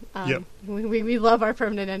helpful. We love our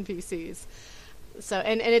permanent NPCs. So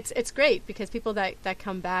and it's great because people that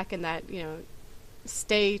come back and that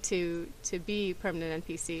stay to be permanent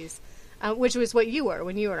NPCs, which was what you were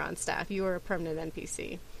when you were on staff. You were a permanent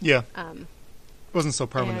NPC. Yeah. Wasn't so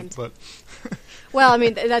permanent, but well, I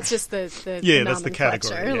mean, that's just the that's the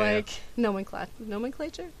category, like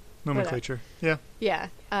nomenclature. Yeah,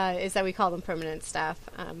 is that we call them permanent staff,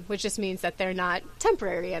 which just means that they're not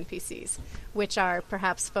temporary NPCs, which are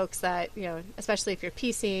perhaps folks that especially if you're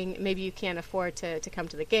PCing, maybe you can't afford to come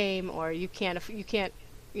to the game, or you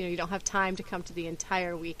don't have time to come to the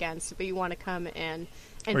entire weekend, but you want to come and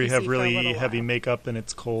NPC, or you have really heavy makeup and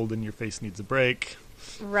it's cold and your face needs a break.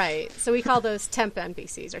 Right. So we call those temp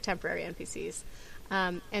NPCs, or temporary NPCs.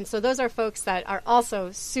 And so those are folks that are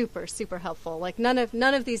also super, super helpful. Like none of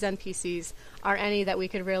these NPCs are any that we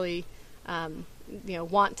could really,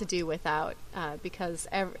 want to do without, because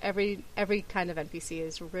every kind of NPC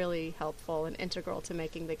is really helpful and integral to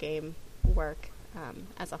making the game work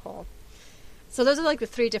as a whole. So those are like the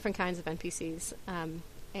three different kinds of NPCs.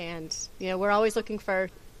 And we're always looking for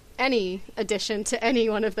any addition to any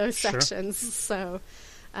one of those sections. So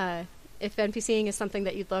if NPCing is something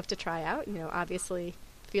that you'd love to try out, obviously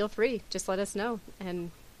feel free. Just let us know,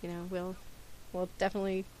 and we'll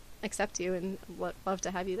definitely accept you and love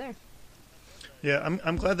to have you there. Yeah,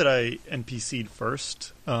 I'm glad that I NPC'd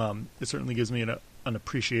first. It certainly gives me an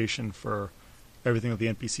appreciation for everything that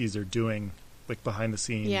the NPCs are doing, like behind the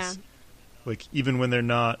scenes. Yeah. Like even when they're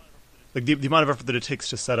not, like the amount of effort that it takes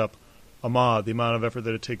to set up a mod, the amount of effort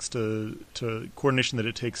that it takes to coordination that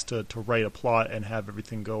it takes to write a plot and have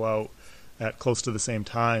everything go out at close to the same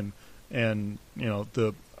time, and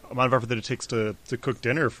the amount of effort that it takes to cook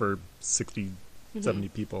dinner for 60, 70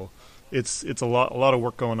 people. it's a lot of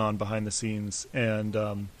work going on behind the scenes, and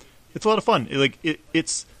it's a lot of fun.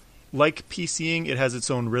 It's like PCing. It has its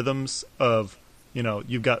own rhythms of,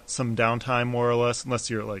 you've got some downtime more or less, unless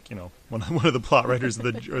you're like, one of the plot writers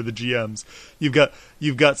or the GMs. You've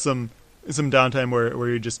got some downtime where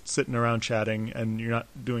you're just sitting around chatting, and you're not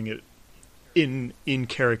doing it in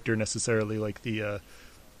character necessarily like the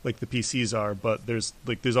PCs are, but there's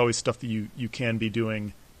always stuff that you can be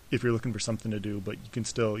doing if you're looking for something to do, but you can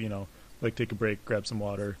still, take a break, grab some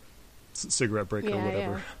water, cigarette break or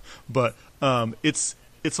whatever. Yeah. But it's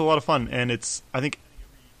a lot of fun, and I think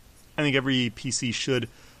every PC should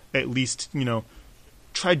at least,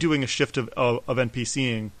 try doing a shift of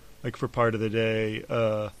NPCing, like for part of the day,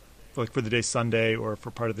 like for the day Sunday, or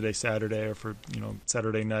for part of the day Saturday, or for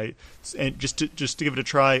Saturday night, and just to give it a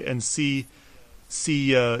try and see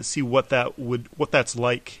what that's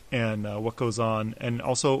like, and what goes on. And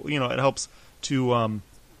also, it helps to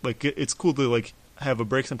it's cool to have a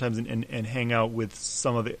break sometimes and hang out with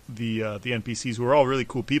some of the NPCs who are all really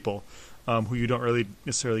cool people, who you don't really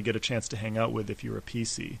necessarily get a chance to hang out with if you're a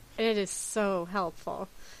PC. It is so helpful.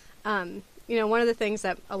 One of the things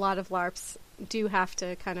that a lot of LARPs do have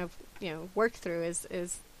to kind of work through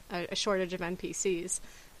is a shortage of NPCs.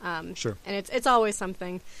 Sure. And it's always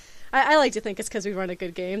something. I like to think it's because we run a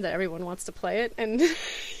good game that everyone wants to play it, and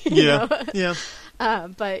yeah.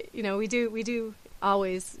 But we do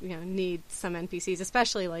always need some NPCs,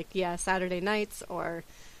 especially Saturday nights or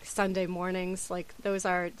Sunday mornings. Like those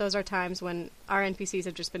are times when our NPCs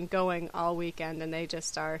have just been going all weekend, and they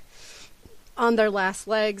just are on their last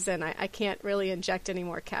legs, and I can't really inject any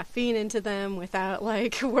more caffeine into them without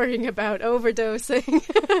worrying about overdosing.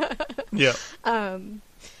 Yeah.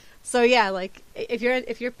 So yeah, if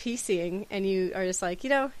you're PCing and you are just I'd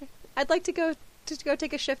like to go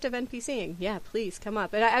take a shift of NPCing. Yeah, please come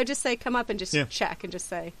up. And I would just say come up and just check and just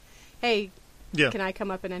say, hey, can I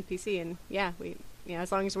come up and NPC? And we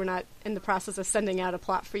as long as we're not in the process of sending out a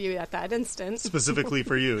plot for you at that instant, specifically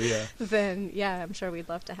for you, then I'm sure we'd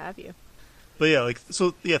love to have you. But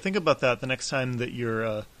think about that the next time that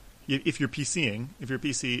you're if you're PCing, if you're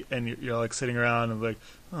PC and you're sitting around and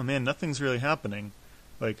oh man, nothing's really happening.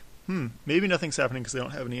 Maybe nothing's happening because they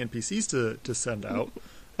don't have any NPCs to send out.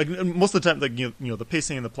 Most of the time, the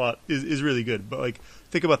pacing and the plot is really good. But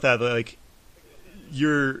think about that.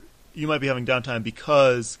 You might be having downtime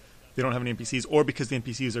because they don't have any NPCs, or because the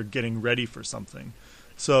NPCs are getting ready for something.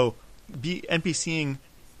 So, NPCing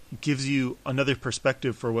gives you another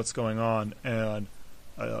perspective for what's going on, and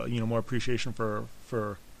more appreciation for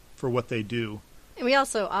what they do. And we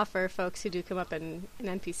also offer folks who do come up in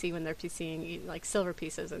an NPC when they're PCing silver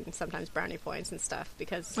pieces and sometimes brownie points and stuff,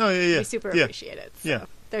 because we super appreciate it. So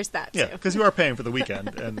there's that too. Yeah, because you are paying for the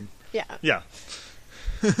weekend, and yeah.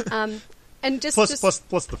 And just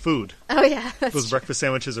plus the food. Oh yeah, those breakfast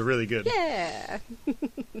sandwiches are really good. Yeah.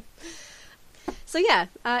 So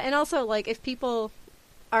and also if people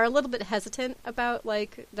are a little bit hesitant about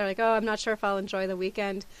they're oh, I'm not sure if I'll enjoy the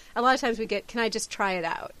weekend. A lot of times we get, can I just try it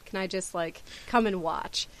out? Can I just come and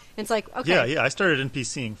watch? And it's okay. Yeah. I started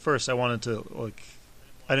NPCing first. I wanted to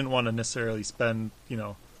I didn't want to necessarily spend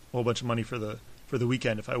a whole bunch of money for the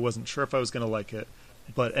weekend if I wasn't sure if I was going to like it.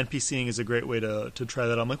 But NPCing is a great way to try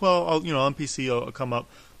that. I'm well, I'll on PC I'll come up.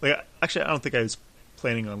 Actually, I don't think I was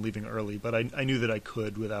planning on leaving early, but I knew that I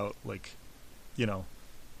could without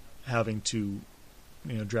having to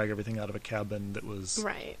drag everything out of a cabin that was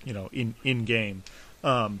right. In game.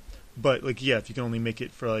 But if you can only make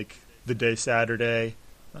it for the day Saturday,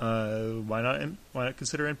 why not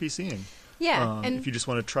consider NPCing? Yeah, and if you just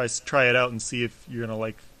want to try it out and see if you're gonna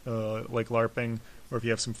like LARPing, or if you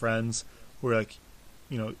have some friends who are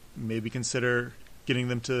maybe consider getting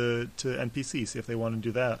them to NPC, see if they want to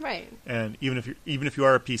do that. Right. And even if you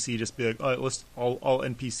are a PC, just be I'll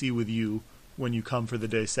NPC with you when you come for the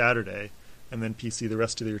day Saturday, and then PC the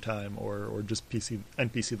rest of your time, or just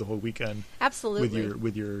NPC the whole weekend. Absolutely.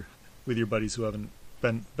 With your buddies who haven't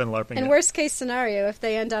been LARPing. And worst case scenario, if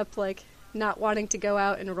they end up not wanting to go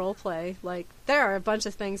out and role play, there are a bunch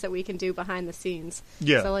of things that we can do behind the scenes.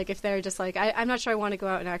 Yeah. So if they're just I'm not sure I want to go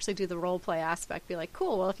out and actually do the role play aspect, be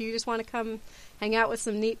cool, well, if you just want to come hang out with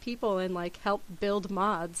some neat people and help build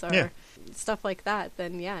mods or stuff like that,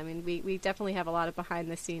 then we definitely have a lot of behind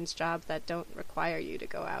the scenes jobs that don't require you to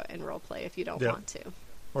go out and role play if you don't want to.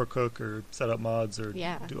 Or cook or set up mods or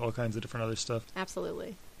do all kinds of different other stuff.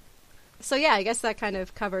 Absolutely. So I guess that kind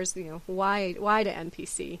of covers why to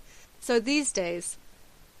NPC. So these days,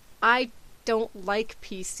 I don't like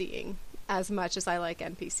PCing as much as I like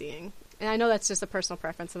NPCing. And I know that's just a personal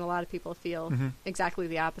preference, and a lot of people feel exactly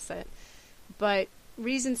the opposite. But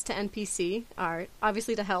reasons to NPC are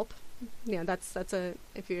obviously to help. that's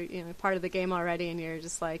if you're part of the game already and you're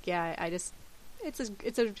just like, it's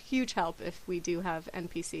a huge help if we do have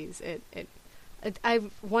NPCs.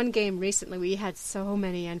 I've one game recently we had so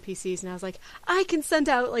many NPCs and I was like, I can send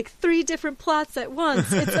out like 3 different plots at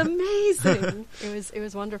once. It's amazing. It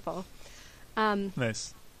was wonderful.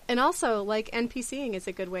 Nice. And also, like, NPCing is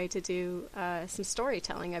a good way to do some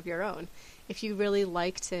storytelling of your own. If you really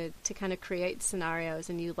like to kind of create scenarios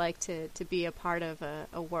and you like to be a part of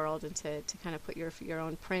a world and to kind of put your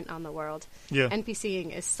own print on the world,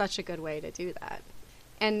 NPCing is such a good way to do that.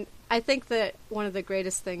 And I think that one of the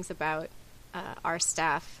greatest things about our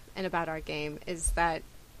staff and about our game is that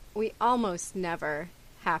we almost never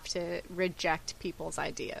have to reject people's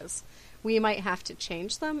ideas. We might have to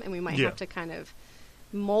change them and we might have to kind of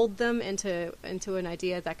mold them into an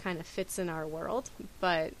idea that kind of fits in our world,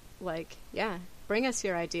 but bring us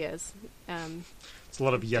your ideas. It's a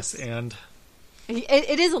lot of yes and.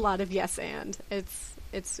 It is a lot of yes and. It's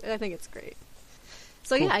I think it's great.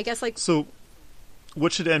 So cool. I guess so.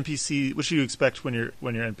 What should you expect when you're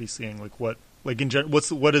NPCing? Like what? Like in general,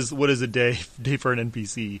 what is a day for an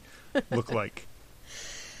NPC look like?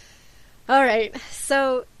 All right,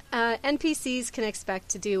 so NPCs can expect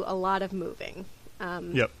to do a lot of moving.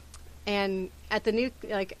 And at the new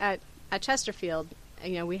at Chesterfield,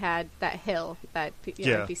 we had that hill that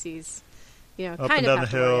NPCs kind of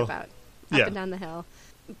have to worry about up and down the hill.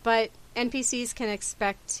 But NPCs can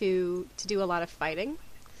expect to do a lot of fighting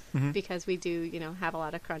because we do have a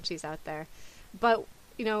lot of crunchies out there. But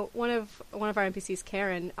one of our NPCs,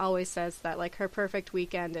 Karen, always says that like her perfect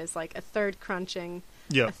weekend is like a third crunching,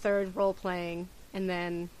 a third role playing, and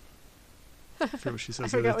then I forget what she says. I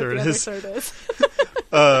forgot what the other third is.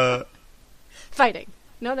 Fighting.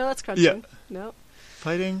 No, that's crunching. Yeah. No.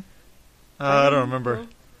 Fighting? I don't remember.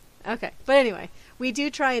 No. Okay. But anyway, we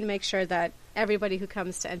do try and make sure that everybody who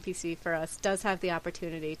comes to NPC for us does have the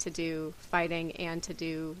opportunity to do fighting and to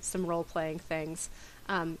do some role-playing things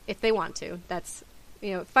if they want to. That's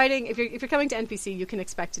fighting. If you're coming to NPC, you can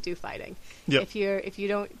expect to do fighting. Yep. If you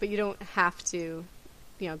don't have to,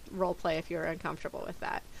 role play if you're uncomfortable with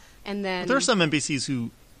that. And then but there are some NPCs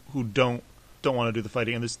who don't want to do the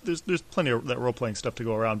fighting, and there's plenty of that role playing stuff to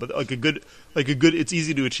go around. But like a good, it's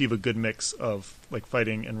easy to achieve a good mix of like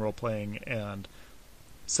fighting and role playing and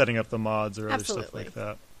setting up the mods or other stuff like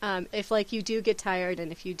that. If like you do get tired,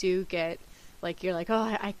 and if you do get like you're like,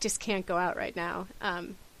 oh, I just can't go out right now.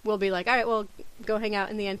 We'll be like, all right, well, go hang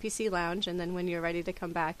out in the NPC lounge, and then when you're ready to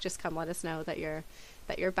come back, just come let us know that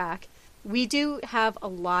you're back. We do have a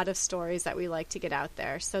lot of stories that we like to get out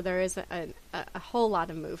there, so there is a whole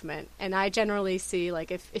lot of movement. And I generally see,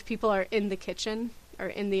 like, if people are in the kitchen or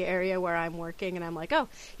in the area where I'm working, and I'm like, oh,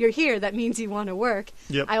 you're here, that means you want to work.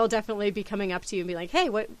 Yep. I will definitely be coming up to you and be like, hey,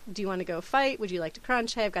 what do you want to go fight? Would you like to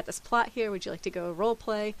crunch? Hey, I've got this plot here. Would you like to go role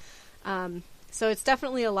play? So it's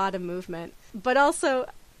definitely a lot of movement. But also,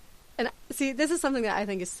 and see, this is something that I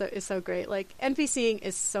think is so great. Like, NPCing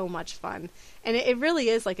is so much fun. And it really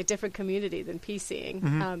is like a different community than PCing.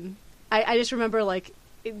 Mm-hmm. I just remember, like,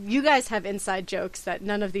 you guys have inside jokes that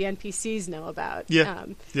none of the NPCs know about. Yeah.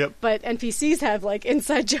 Yep. But NPCs have, like,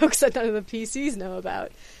 inside jokes that none of the PCs know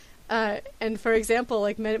about. And for example,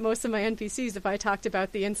 like most of my NPCs, if I talked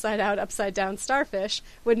about the inside-out, upside-down starfish,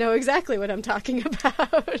 would know exactly what I'm talking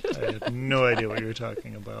about. I had no idea what you were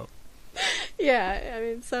talking about. Yeah, I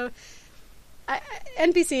mean, so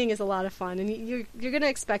NPCing is a lot of fun, and you're going to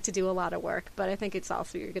expect to do a lot of work, but I think it's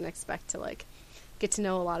also you're going to expect to like get to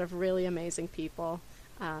know a lot of really amazing people.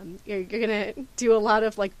 You're going to do a lot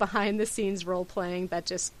of like behind-the-scenes role-playing that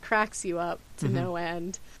just cracks you up to no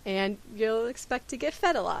end, and you'll expect to get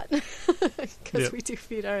fed a lot because we do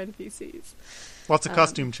feed our NPCs. Lots of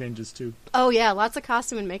costume changes, too. Oh, yeah, lots of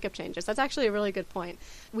costume and makeup changes. That's actually a really good point.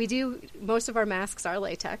 Most of our masks are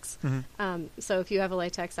latex. Mm-hmm. So if you have a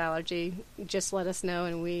latex allergy, just let us know,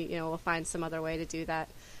 and we'll find some other way to do that.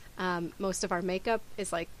 Most of our makeup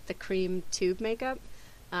is like the cream tube makeup.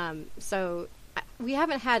 So we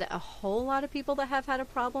haven't had a whole lot of people that have had a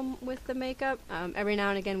problem with the makeup. Every now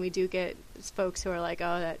and again, we do get folks who are like,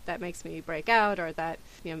 "Oh, that makes me break out," or that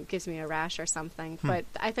gives me a rash or something. But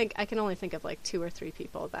I think I can only think of like 2 or 3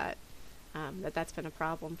 people that that's been a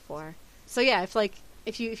problem for. So yeah,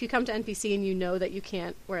 if you come to NPC and you know that you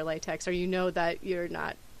can't wear latex, or you know that you're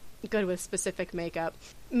not good with specific makeup,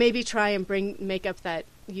 maybe try and bring makeup that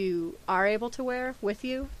you are able to wear with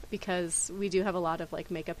you, because we do have a lot of like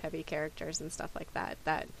makeup heavy characters and stuff like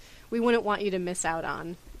that we wouldn't want you to miss out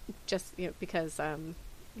on, just because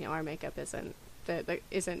our makeup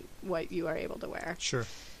isn't what you are able to wear. Sure.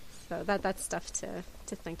 So that's stuff to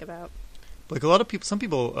think about. Like a lot of people, some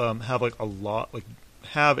people have like a lot, like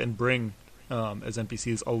have and bring as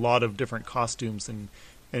NPCs a lot of different costumes and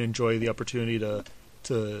enjoy the opportunity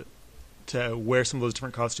to wear some of those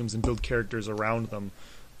different costumes and build characters around them.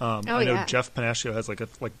 I know Jeff Panaccio has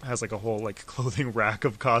like a whole like clothing rack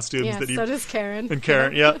of costumes. Yeah, so does Karen. And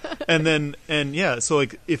Karen, yeah. So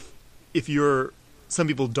like if some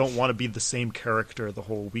people don't want to be the same character the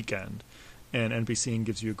whole weekend, and NPCing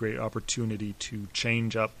gives you a great opportunity to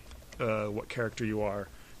change up what character you are,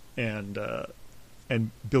 and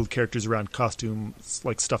build characters around costumes,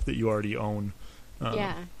 like stuff that you already own.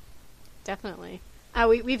 Yeah, definitely.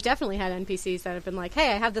 We've definitely had NPCs that have been like,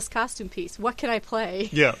 hey, I have this costume piece. What can I play?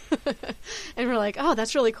 Yeah. And we're like, oh,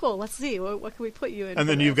 that's really cool. Let's see. What can we put you in? And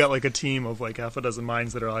then you've got like a team of like half a dozen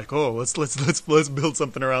minds that are like, oh, let's build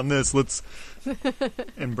something around this. And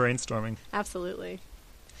brainstorming. Absolutely.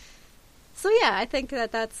 So yeah, I think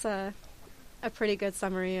that's a pretty good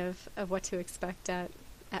summary of what to expect at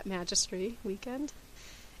Magistry weekend.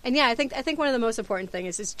 And yeah, I think one of the most important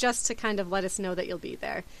things is just to kind of let us know that you'll be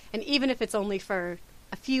there. And even if it's only for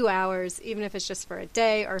a few hours, even if it's just for a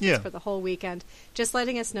day or if it's for the whole weekend, just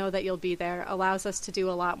letting us know that you'll be there allows us to do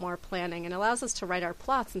a lot more planning and allows us to write our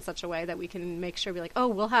plots in such a way that we can make sure we're like, oh,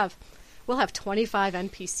 we'll have 25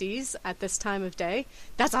 NPCs at this time of day.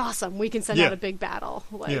 That's awesome. We can send out a big battle.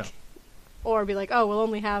 Or be like, oh,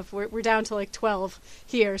 we're down to like 12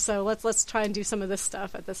 here, so let's try and do some of this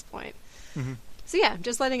stuff at this point. Mm-hmm. So yeah,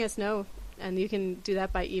 just letting us know, and you can do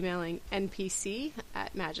that by emailing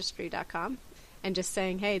npc@magistry.com and just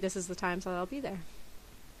saying, hey, this is the time so I'll be there.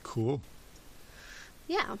 Cool.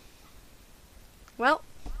 Yeah. Well,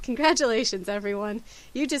 congratulations, everyone.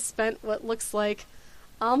 You just spent what looks like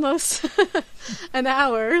almost an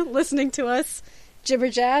hour listening to us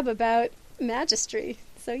jibber-jab about Magistry.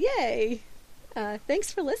 So yay.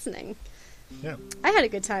 Thanks for listening. Yeah. I had a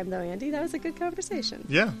good time, though, Andy. That was a good conversation.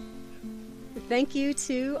 Yeah. Thank you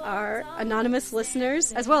to our anonymous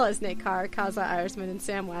listeners, as well as Nate Carr, Kaza Eiersman, and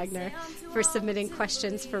Sam Wagner, for submitting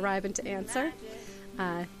questions for Ryben to answer.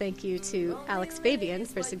 Thank you to Alex Fabian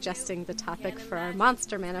for suggesting the topic for our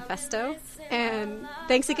Monster Manifesto. And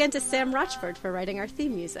thanks again to Sam Rochford for writing our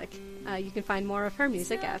theme music. You can find more of her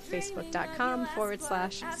music at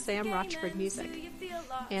facebook.com/Sam Rochford Music.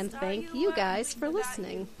 And thank you guys for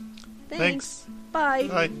listening. Thanks. Bye.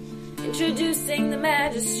 Bye. Introducing the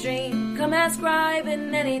Magistry. Come ask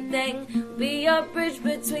Ryben anything. Be your bridge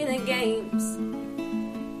between the games.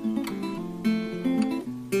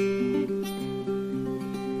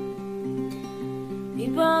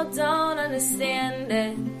 People don't understand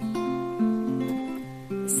it.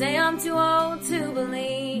 They say I'm too old to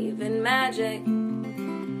believe in magic.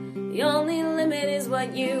 The only limit is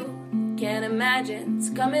what you can imagine.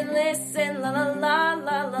 So come and listen, la la la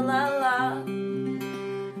la la la la.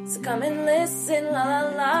 So come and listen, la la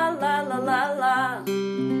la la la la la.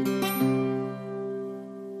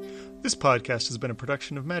 This podcast has been a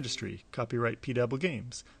production of Magistry, copyright PDabble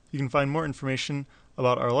Games. You can find more information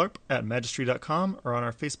about our LARP at magistry.com or on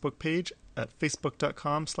our Facebook page at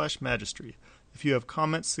facebook.com/magistry. If you have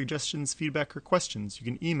comments, suggestions, feedback, or questions, you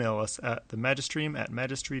can email us at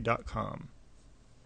themagistream@magistry.com.